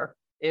 faster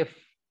if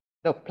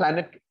the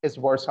planet is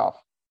worse off,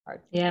 right?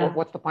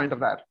 What's the point of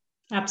that?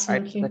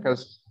 Absolutely. Right?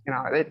 Because,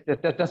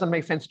 it doesn't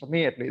make sense to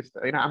me, at least.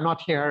 I'm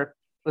not here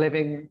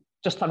living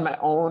just on my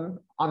own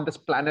on this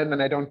planet,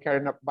 and I don't care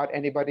about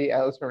anybody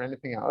else or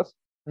anything else.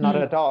 Not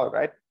at all,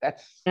 right?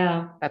 That's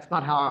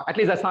not how, at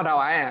least that's not how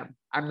I am.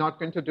 I'm not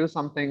going to do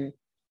something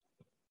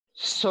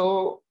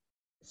so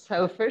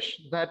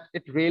selfish that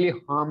it really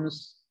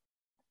harms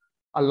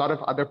a lot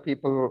of other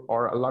people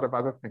or a lot of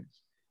other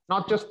things.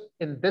 Not just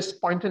in this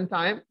point in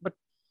time, but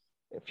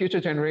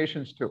future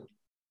generations too.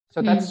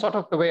 So that's sort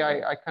of the way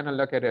I kind of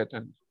look at it.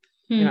 And,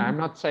 I'm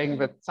not saying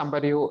that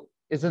somebody who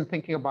isn't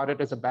thinking about it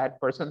as a bad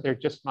person, they're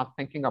just not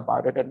thinking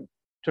about it. And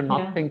to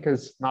not think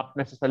is not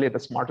necessarily the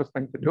smartest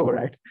thing to do,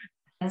 right?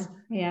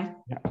 Yeah.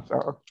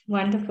 So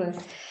wonderful.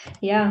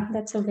 Yeah,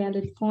 that's a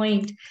valid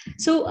point.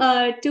 So,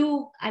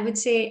 I would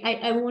say,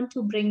 I want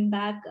to bring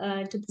back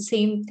to the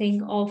same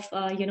thing of,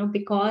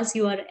 because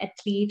you are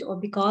athlete or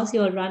because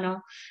you're a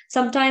runner,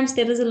 sometimes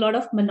there is a lot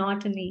of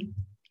monotony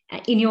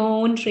in your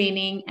own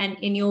training and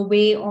in your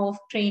way of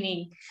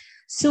training.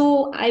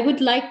 So, I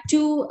would like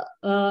to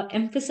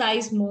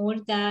emphasize more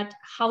that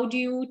how do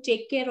you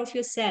take care of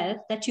yourself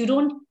that you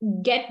don't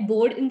get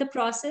bored in the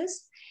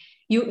process,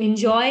 you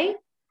enjoy,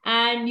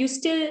 and you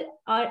still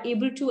are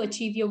able to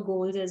achieve your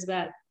goals as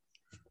well.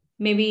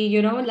 Maybe,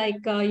 you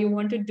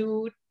want to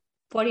do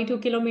 42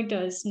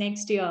 kilometers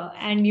next year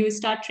and you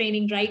start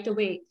training right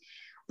away,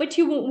 but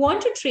you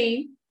want to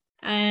train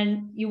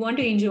and you want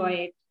to enjoy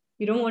it.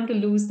 You don't want to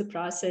lose the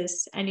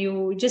process and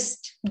you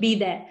just be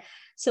there.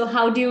 So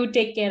how do you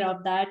take care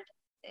of that?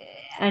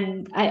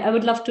 And I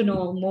would love to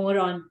know more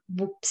on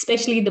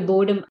especially the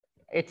boredom.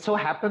 it so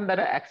happened that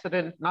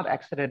not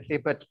accidentally,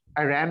 but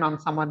I ran on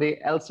somebody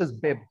else's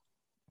bib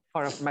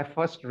for my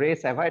first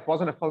race ever. It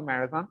wasn't a full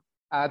marathon.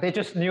 They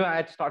just knew I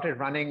had started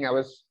running.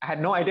 I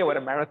had no idea what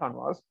a marathon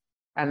was.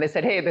 And they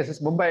said, hey, there's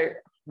this Mumbai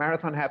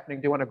marathon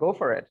happening. Do you want to go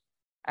for it?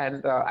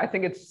 And I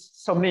think it's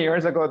so many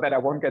years ago that I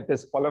won't get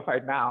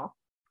disqualified now.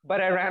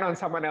 But I ran on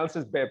someone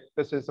else's bib.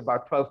 This is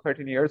about 12,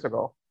 13 years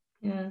ago.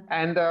 Yeah.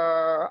 And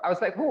I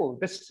was like, oh,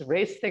 this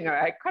race thing,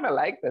 I kind of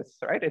like this,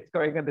 right? It's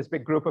going in this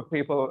big group of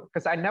people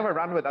because I never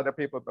run with other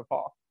people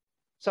before.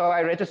 So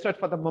I registered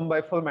for the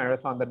Mumbai full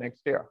marathon the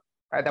next year.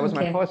 Right? That was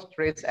my first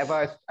race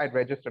ever I'd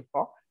registered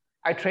for.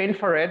 I trained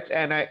for it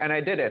and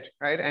I did it,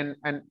 right?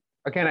 And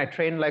again, I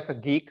trained like a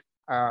geek.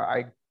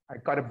 I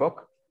got a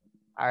book.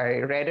 I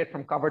read it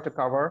from cover to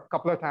cover a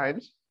couple of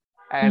times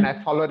and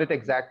I followed it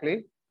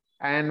exactly.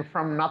 And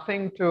from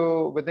nothing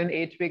to within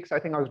 8 weeks, I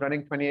think I was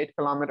running 28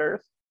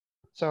 kilometers.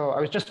 So I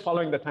was just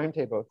following the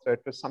timetable. So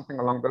it was something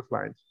along those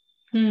lines.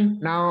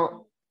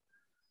 Now,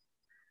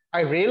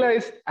 I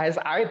realized as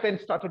I then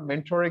started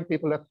mentoring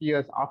people a few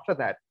years after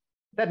that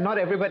not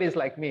everybody is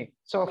like me.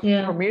 So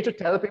for me to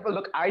tell people,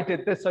 look, I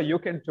did this, so you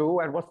can too,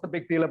 and what's the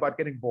big deal about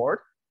getting bored,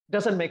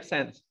 doesn't make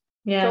sense.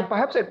 So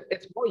perhaps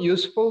it's more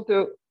useful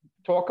to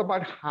talk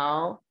about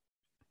how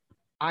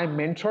I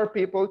mentor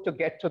people to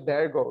get to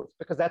their goals,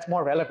 because that's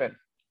more relevant,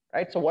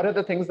 right? So what are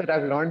the things that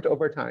I've learned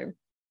over time?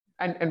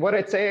 And what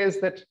I'd say is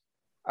that,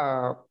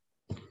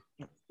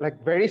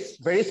 like very,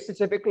 very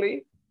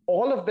specifically,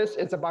 all of this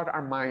is about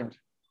our mind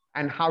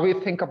and how we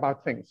think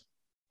about things.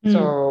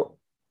 So,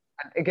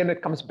 and again,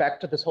 it comes back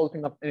to this whole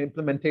thing of an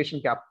implementation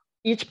gap.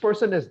 Each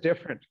person is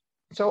different.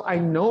 So I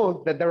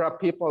know that there are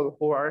people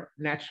who are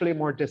naturally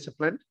more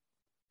disciplined.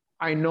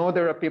 I know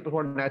there are people who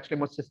are naturally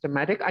more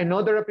systematic. I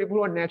know there are people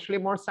who are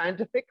naturally more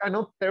scientific. I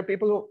know there are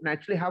people who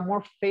naturally have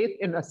more faith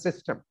in a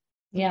system.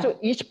 So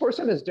each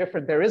person is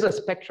different. There is a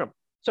spectrum.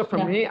 So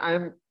for me,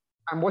 I'm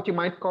what you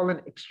might call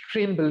an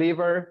extreme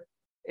believer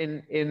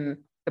in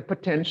the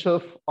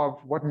potential of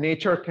what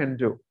nature can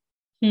do.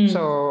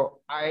 So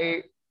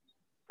I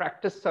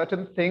practice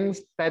certain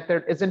things that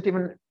there isn't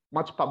even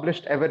much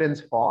published evidence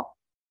for.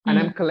 And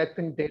I'm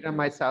collecting data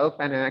myself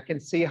and I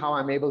can see how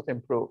I'm able to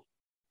improve.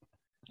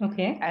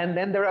 Okay. And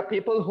then there are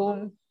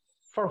people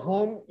for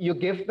whom you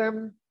give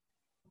them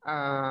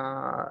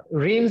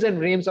reams and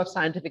reams of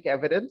scientific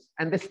evidence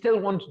and they still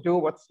won't do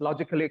what's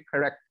logically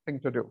correct thing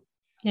to do.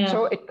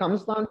 So it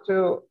comes down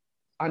to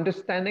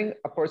understanding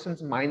a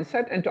person's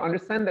mindset and to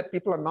understand that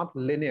people are not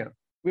linear.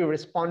 We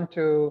respond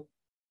to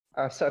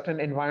certain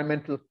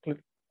environmental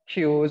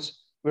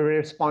cues, we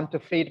respond to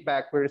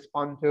feedback, we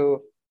respond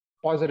to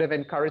positive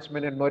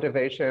encouragement and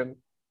motivation.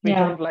 We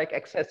don't like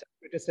excessive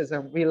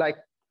criticism, we like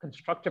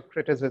constructive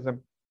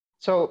criticism.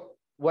 So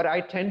what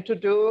I tend to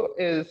do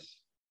is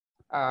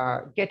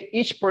get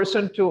each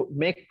person to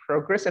make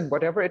progress in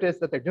whatever it is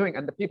that they're doing.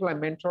 And the people I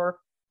mentor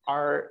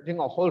are doing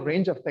a whole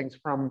range of things,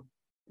 from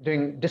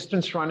doing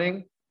distance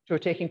running to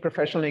taking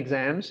professional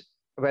exams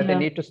where they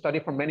need to study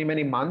for many,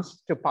 many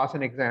months to pass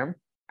an exam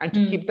and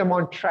to keep them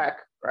on track,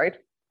 right?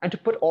 And to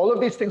put all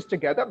of these things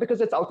together, because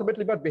it's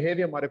ultimately about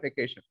behavior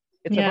modification.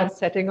 It's about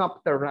setting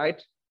up the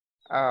right,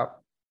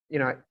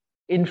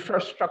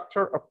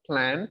 infrastructure or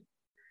plan.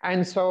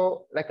 And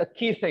so like a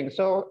key thing.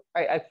 So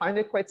I find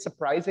it quite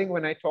surprising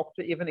when I talk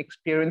to even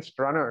experienced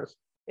runners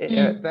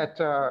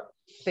that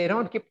they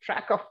don't keep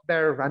track of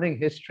their running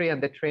history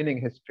and their training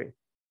history.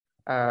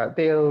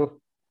 They'll,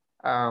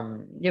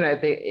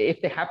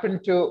 if they happen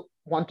to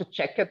want to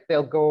check it,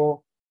 they'll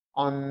go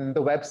on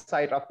the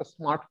website of the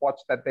smartwatch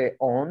that they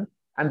own,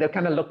 and they'll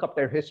kind of look up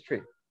their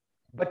history.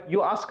 But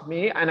you ask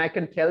me, and I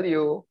can tell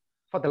you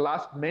for the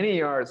last many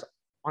years,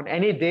 on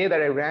any day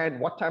that I ran,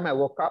 what time I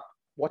woke up,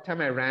 what time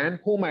I ran,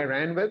 whom I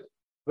ran with,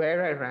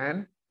 where I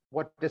ran,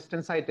 what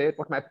distance I did,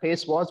 what my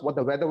pace was, what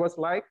the weather was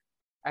like,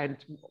 and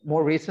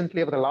more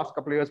recently, over the last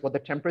couple of years, what the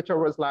temperature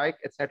was like,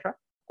 etc.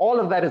 All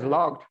of that is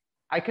logged.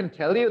 I can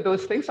tell you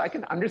those things. I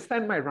can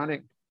understand my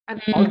running.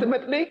 And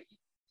ultimately,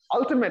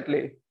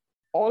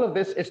 all of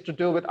this is to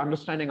do with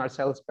understanding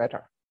ourselves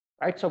better,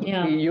 right? So we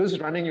use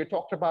running. You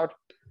talked about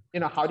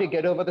how do you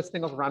get over this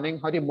thing of running?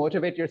 How do you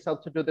motivate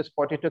yourself to do this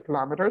 42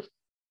 kilometers?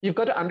 You've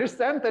got to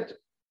understand that,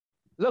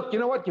 look, you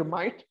know what? You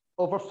might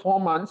over 4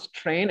 months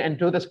train and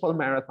do this full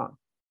marathon.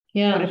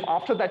 Yeah. But if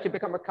after that you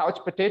become a couch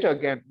potato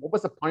again, what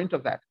was the point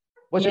of that?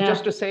 Was it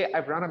just to say,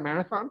 I've run a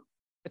marathon?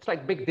 It's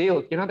like big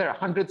deal. There are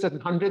hundreds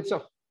and hundreds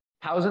of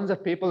thousands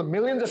of people,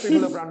 millions of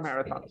people who run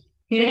marathons.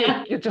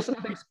 Yeah. So you're just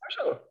nothing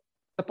special.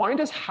 The point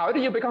is, how do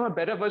you become a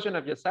better version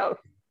of yourself?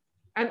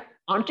 And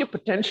aren't you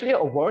potentially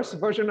a worse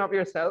version of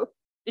yourself?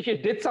 If you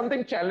did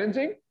something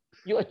challenging,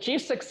 you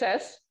achieved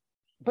success,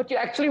 but you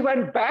actually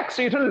went back,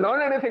 so you didn't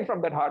learn anything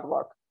from that hard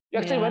work. You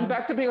actually went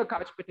back to being a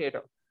couch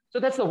potato. So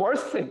that's the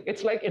worst thing.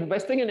 It's like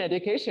investing in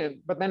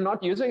education, but then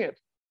not using it,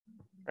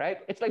 right?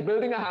 It's like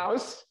building a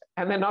house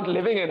and then not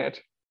living in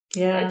it.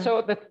 Yeah. Right?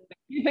 So the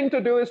key thing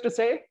to do is to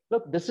say,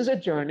 look, this is a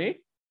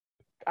journey.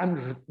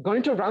 I'm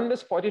going to run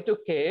this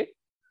 42K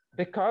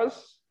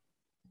because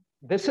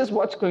this is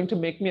what's going to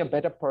make me a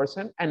better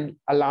person and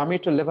allow me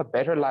to live a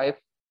better life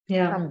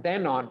from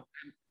then on.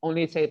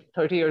 Only say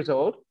 30 years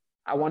old,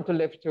 I want to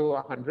live to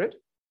 100.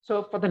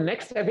 So for the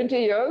next 70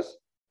 years,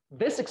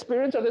 this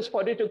experience of this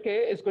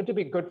 42K is going to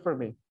be good for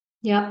me.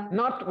 Yeah.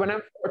 Not when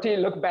I'm 40,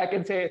 look back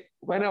and say,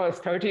 when I was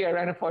 30, I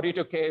ran a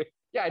 42K.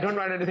 Yeah, I don't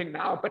run anything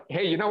now, but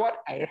hey, you know what?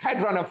 I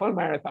had run a full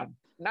marathon.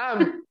 Now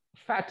I'm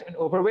fat and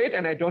overweight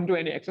and I don't do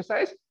any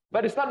exercise,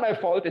 but it's not my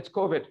fault. It's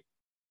COVID,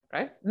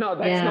 right? No,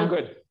 that's no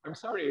good. I'm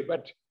sorry,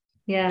 but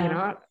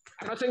I'm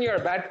not saying you're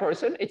a bad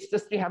person. It's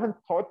just you haven't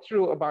thought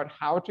through about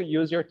how to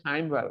use your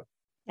time well.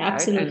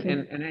 Absolutely.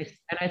 Right?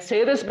 And I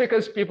say this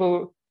because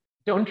people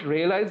don't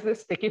realize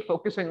this. They keep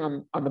focusing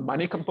on the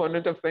money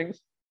component of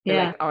things.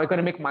 They're like, oh, I got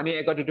to make money.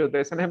 I got to do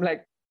this. And I'm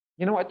like,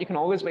 you know what? You can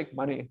always make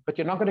money, but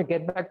you're not going to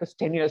get back this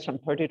 10 years from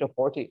 30 to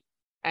 40.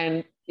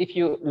 And if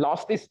you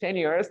lost these 10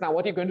 years, now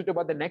what are you going to do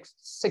about the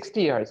next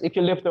 60 years if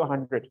you live to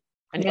 100?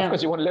 And of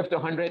course, you won't live to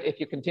 100 if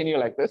you continue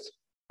like this.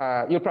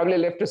 You'll probably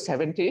live to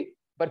 70,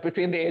 but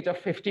between the age of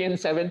 50 and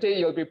 70,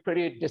 you'll be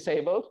pretty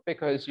disabled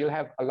because you'll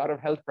have a lot of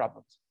health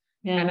problems.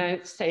 And I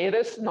say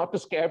this not to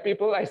scare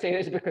people. I say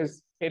this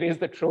because it is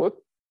the truth.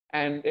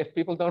 And if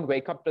people don't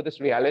wake up to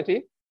this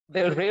reality,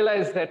 they'll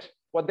realize that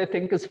what they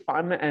think is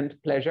fun and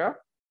pleasure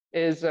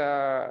is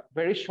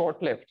very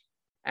short-lived.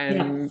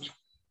 And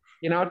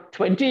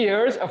 20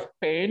 years of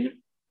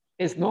pain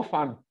is no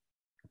fun.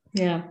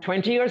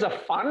 20 years of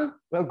fun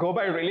will go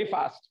by really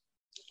fast,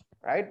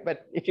 right?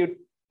 But if you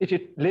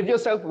live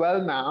yourself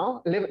well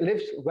now,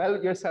 live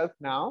well yourself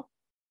now,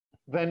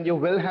 then you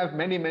will have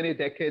many, many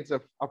decades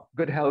of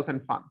good health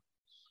and fun.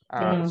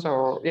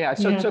 So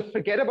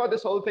forget about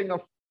this whole thing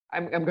of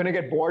I'm going to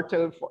get bored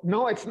till.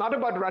 No, it's not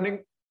about running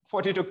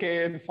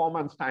 42K in 4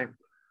 months' time,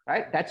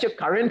 right? That's your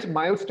current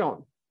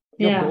milestone.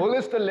 Your goal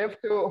is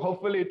to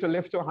hopefully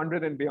live to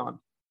 100 and beyond.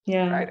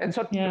 Right. And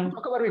so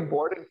talk about being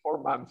bored in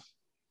 4 months.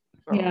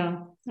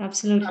 So,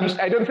 absolutely.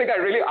 I don't think I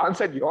really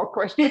answered your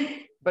question,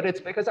 but it's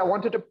because I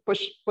wanted to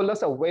pull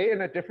us away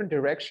in a different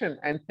direction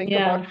and think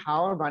about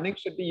how running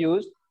should be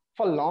used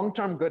for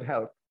long-term good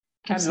health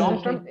and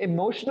long-term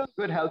emotional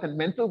good health and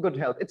mental good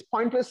health. It's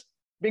pointless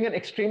being an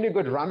extremely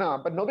good runner,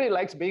 but nobody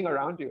likes being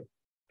around you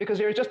because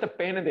you're just a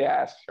pain in the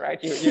ass,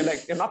 right?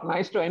 You're not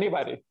nice to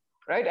anybody,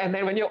 right? And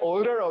then when you're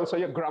older also,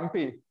 you're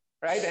grumpy,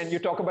 right? And you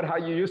talk about how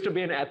you used to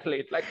be an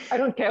athlete. Like, I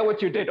don't care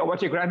what you did or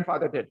what your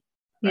grandfather did.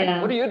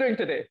 Right? What are you doing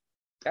today?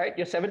 Right?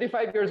 You're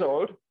 75 years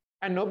old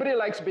and nobody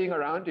likes being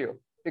around you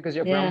because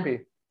you're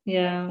grumpy.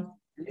 You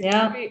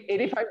should be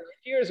 85, 90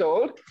 years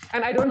old.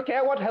 And I don't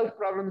care what health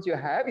problems you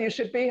have. You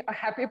should be a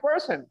happy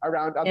person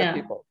around other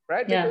people,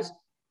 right? Because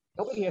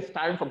nobody has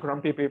time for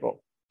grumpy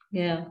people.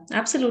 Yeah,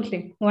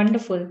 absolutely.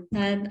 Wonderful.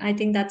 And I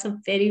think that's a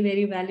very,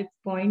 very valid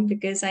point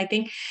because I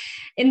think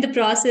in the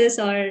process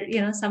or,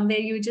 somewhere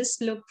you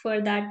just look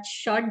for that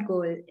short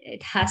goal.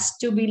 It has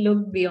to be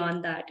looked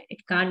beyond that.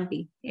 It can't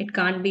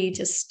be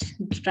just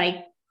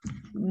right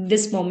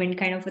this moment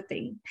kind of a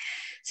thing.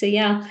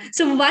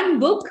 So one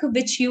book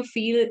which you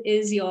feel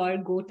is your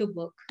go-to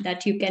book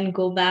that you can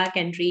go back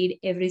and read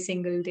every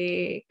single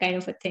day kind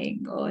of a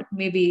thing, or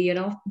maybe,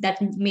 that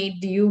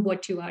made you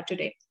what you are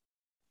today.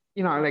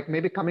 Like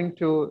maybe coming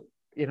to,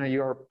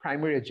 your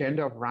primary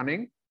agenda of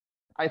running,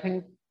 I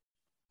think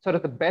sort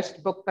of the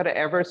best book that I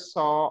ever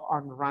saw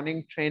on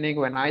running training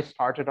when I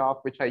started off,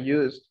 which I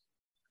used,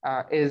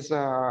 is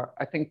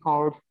I think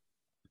called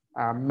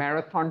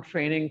Marathon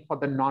Training for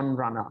the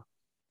Non-Runner.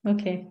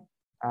 Okay.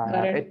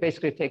 It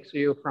basically takes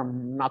you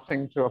from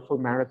nothing to a full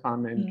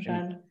marathon.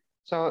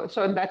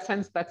 So in that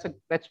sense,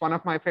 that's one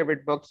of my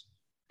favorite books.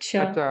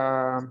 Sure. But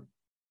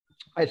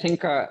I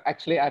think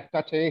actually I've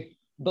got a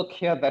book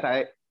here that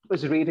I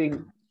was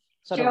reading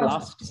sort of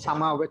last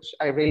summer, which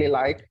I really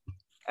like.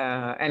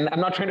 And I'm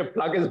not trying to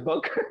plug his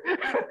book,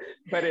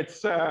 but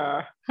it's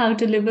How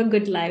to Live a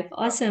Good Life.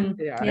 Awesome.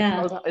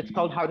 It's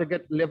called How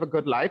to Live a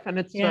Good Life, and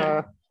it's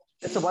a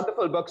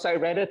wonderful book. So I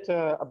read it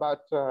about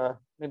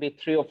maybe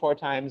 3 or 4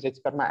 times. It's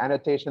got my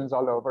annotations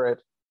all over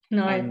it.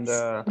 Nice.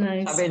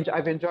 And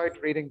I've enjoyed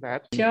reading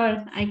that.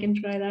 Sure, I can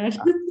try that.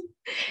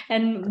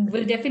 And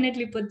we'll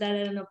definitely put that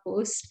in a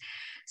post.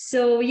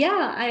 So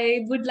yeah,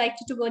 I would like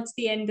to, towards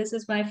the end, this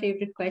is my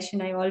favorite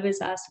question I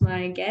always ask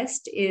my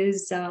guest,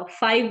 is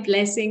 5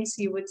 blessings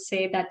you would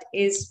say that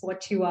is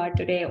what you are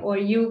today, or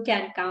you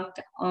can count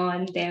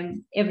on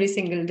them every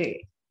single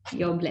day,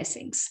 your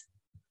blessings.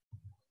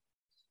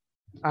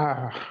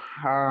 So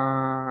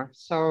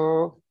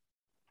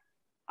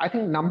I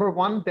think number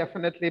one,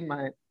 definitely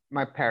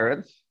my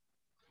parents.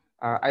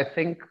 I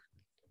think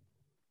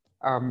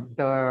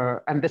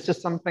and this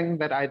is something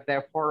that I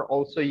therefore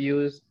also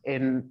use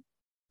in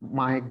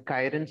my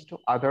guidance to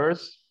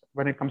others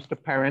when it comes to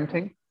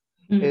parenting,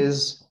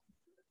 is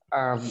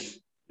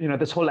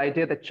this whole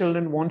idea that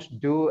children won't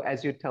do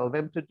as you tell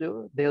them to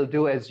do, they'll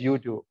do as you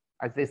do,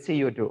 as they see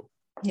you do.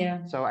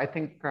 Yeah. So I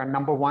think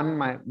number one,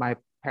 my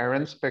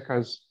parents,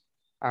 because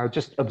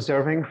just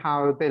observing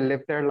how they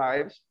live their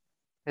lives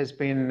has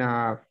been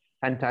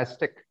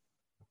fantastic.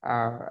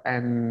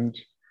 And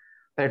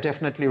they're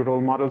definitely role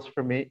models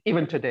for me,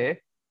 even today.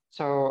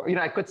 So,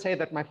 I could say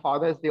that my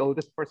father is the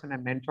oldest person I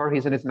mentor.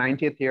 He's in his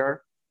 90th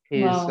year.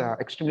 He's Wow.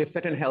 extremely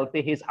fit and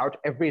healthy. He's out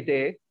every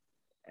day.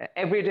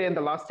 Every day in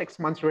the last 6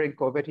 months during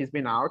COVID, he's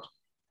been out,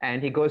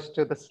 and he goes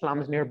to the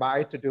slums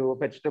nearby to do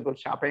vegetable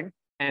shopping.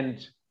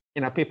 And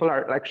people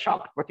are like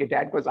shocked, "What, your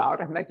dad goes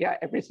out?" I'm like, "Yeah,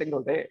 every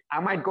single day. I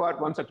might go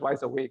out once or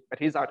twice a week, but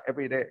he's out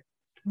every day."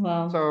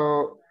 Wow.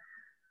 So,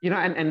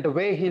 and the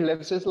way he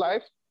lives his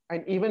life,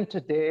 and even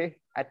today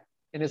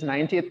in his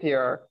 90th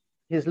year,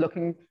 he's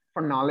looking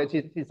for knowledge.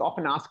 He's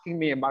often asking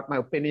me about my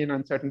opinion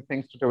on certain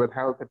things to do with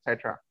health,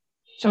 etc.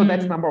 So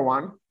that's number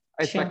one.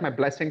 It's Sure. like my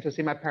blessing to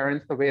see my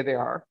parents the way they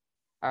are.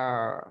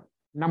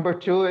 Number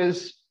two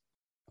is,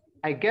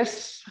 I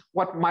guess,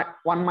 what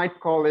one might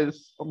call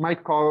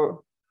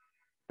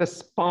the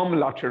sperm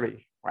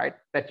lottery, right?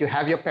 That you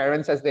have your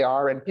parents as they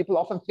are, and people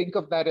often think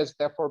of that as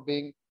therefore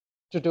being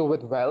to do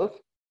with wealth.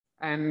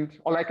 And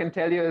all I can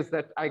tell you is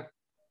that I'm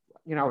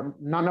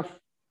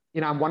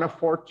one of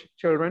 4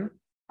 children,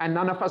 and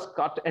none of us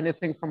got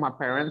anything from our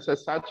parents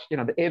as such.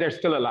 A, they're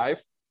still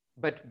alive,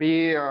 but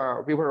B,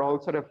 we were all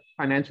sort of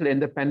financially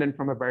independent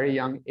from a very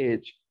young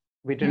age.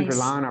 We didn't Nice.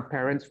 rely on our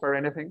parents for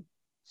anything.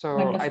 So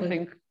Wonderful. I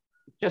think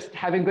just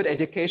having good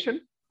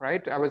education,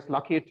 right? I was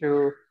lucky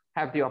to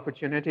have the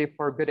opportunity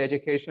for good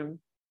education.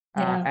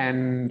 Yeah.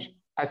 And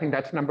I think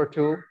that's number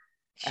two.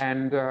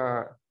 And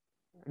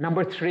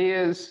number three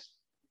is,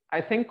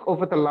 I think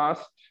over the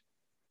last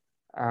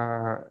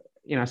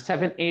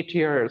 7, 8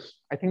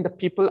 years, I think the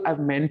people I've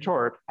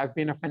mentored have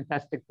been a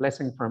fantastic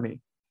blessing for me,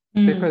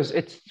 because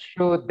it's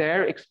through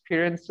their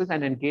experiences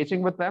and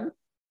engaging with them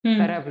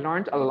that I've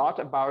learned a lot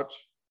about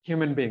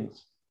human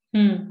beings.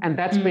 And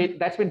that's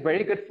been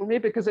very good for me,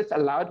 because it's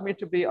allowed me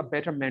to be a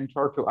better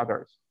mentor to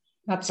others.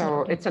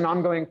 Absolutely. So it's an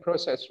ongoing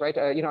process, right?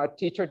 A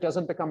teacher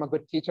doesn't become a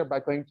good teacher by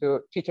going to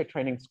teacher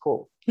training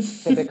school.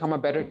 They become a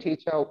better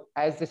teacher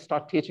as they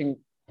start teaching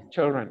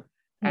children.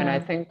 And I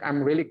think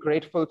I'm really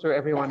grateful to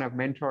everyone I've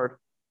mentored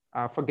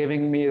for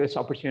giving me this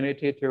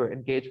opportunity to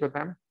engage with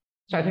them.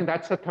 So I think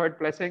that's the third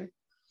blessing.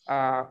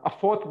 A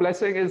fourth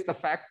blessing is the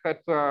fact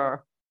that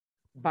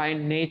by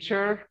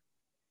nature,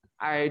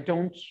 I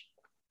don't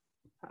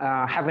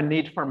have a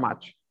need for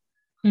much.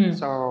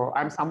 So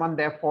I'm someone,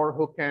 therefore,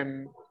 who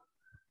can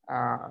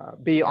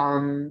be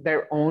on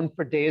their own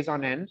for days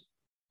on end.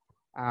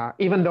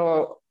 Even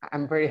though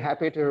I'm very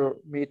happy to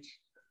meet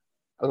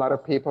a lot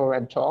of people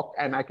and talk,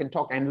 and I can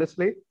talk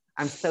endlessly,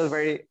 I'm still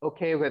very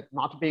okay with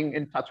not being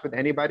in touch with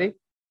anybody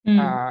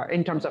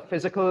in terms of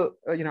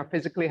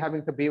physically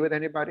having to be with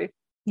anybody.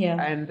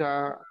 Yeah. And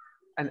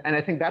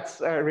I think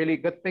that's a really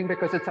good thing,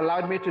 because it's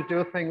allowed me to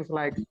do things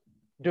like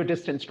do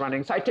distance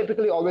running. So I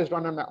typically always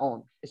run on my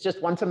own. It's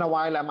just once in a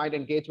while I might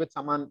engage with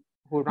someone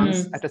who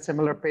runs at a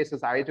similar pace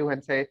as I do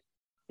and say,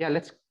 "Yeah,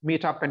 let's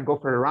meet up and go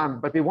for a run."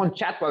 But we won't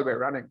chat while we're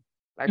running.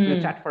 Like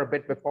we'll chat for a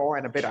bit before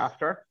and a bit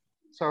after.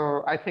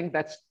 So I think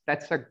that's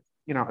a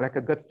like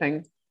a good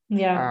thing.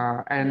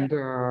 Yeah.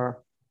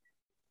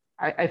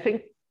 I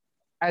think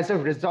as a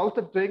result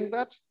of doing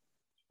that,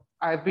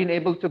 I've been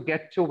able to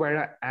get to where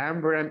I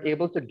am, where I'm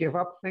able to give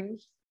up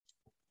things,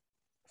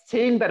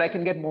 seeing that I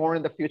can get more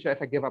in the future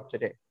if I give up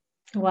today.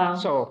 Wow.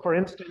 So for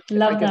instance,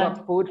 Love if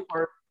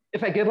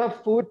I give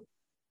up food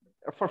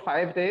for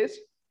 5 days,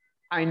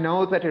 I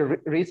know that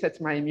it resets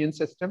my immune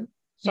system.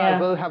 So I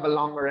will have a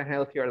longer and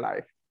healthier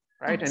life,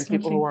 right? Absolutely.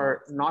 And people who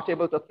are not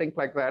able to think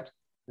like that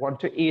want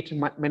to eat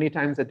many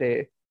times a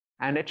day,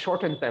 and it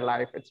shortens their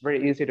life. It's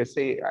very easy to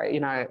see.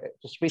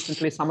 Just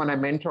recently, someone I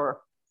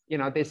mentor,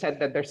 they said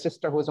that their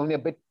sister, who was only a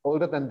bit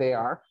older than they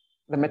are,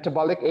 the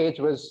metabolic age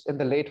was in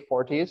the late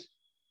 40s,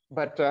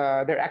 but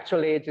their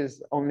actual age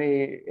is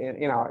only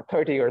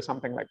 30 or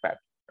something like that,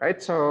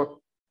 right?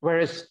 So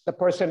whereas the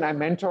person I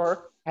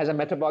mentor has a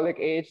metabolic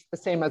age the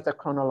same as the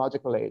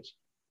chronological age,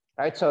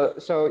 right?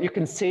 So you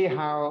can see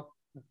how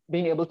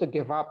being able to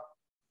give up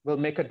will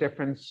make a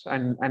difference,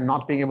 and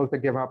not being able to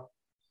give up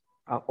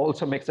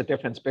also makes a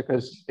difference,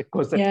 because it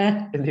goes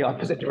in the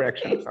opposite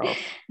direction. So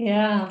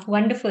yeah,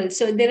 wonderful.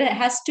 So there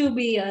has to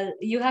be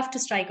you have to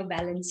strike a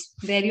balance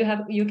where you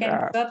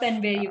can give up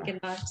and where you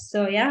cannot.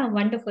 So yeah,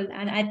 wonderful.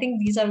 And I think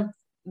these are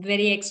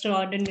very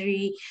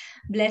extraordinary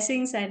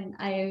blessings, and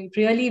I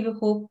really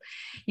hope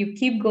you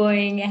keep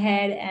going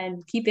ahead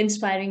and keep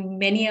inspiring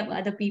many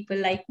other people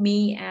like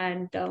me,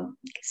 and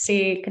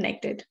stay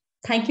connected.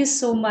 Thank you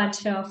so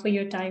much for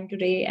your time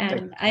today,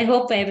 and I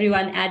hope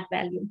everyone add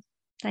value.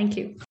 Thank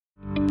you.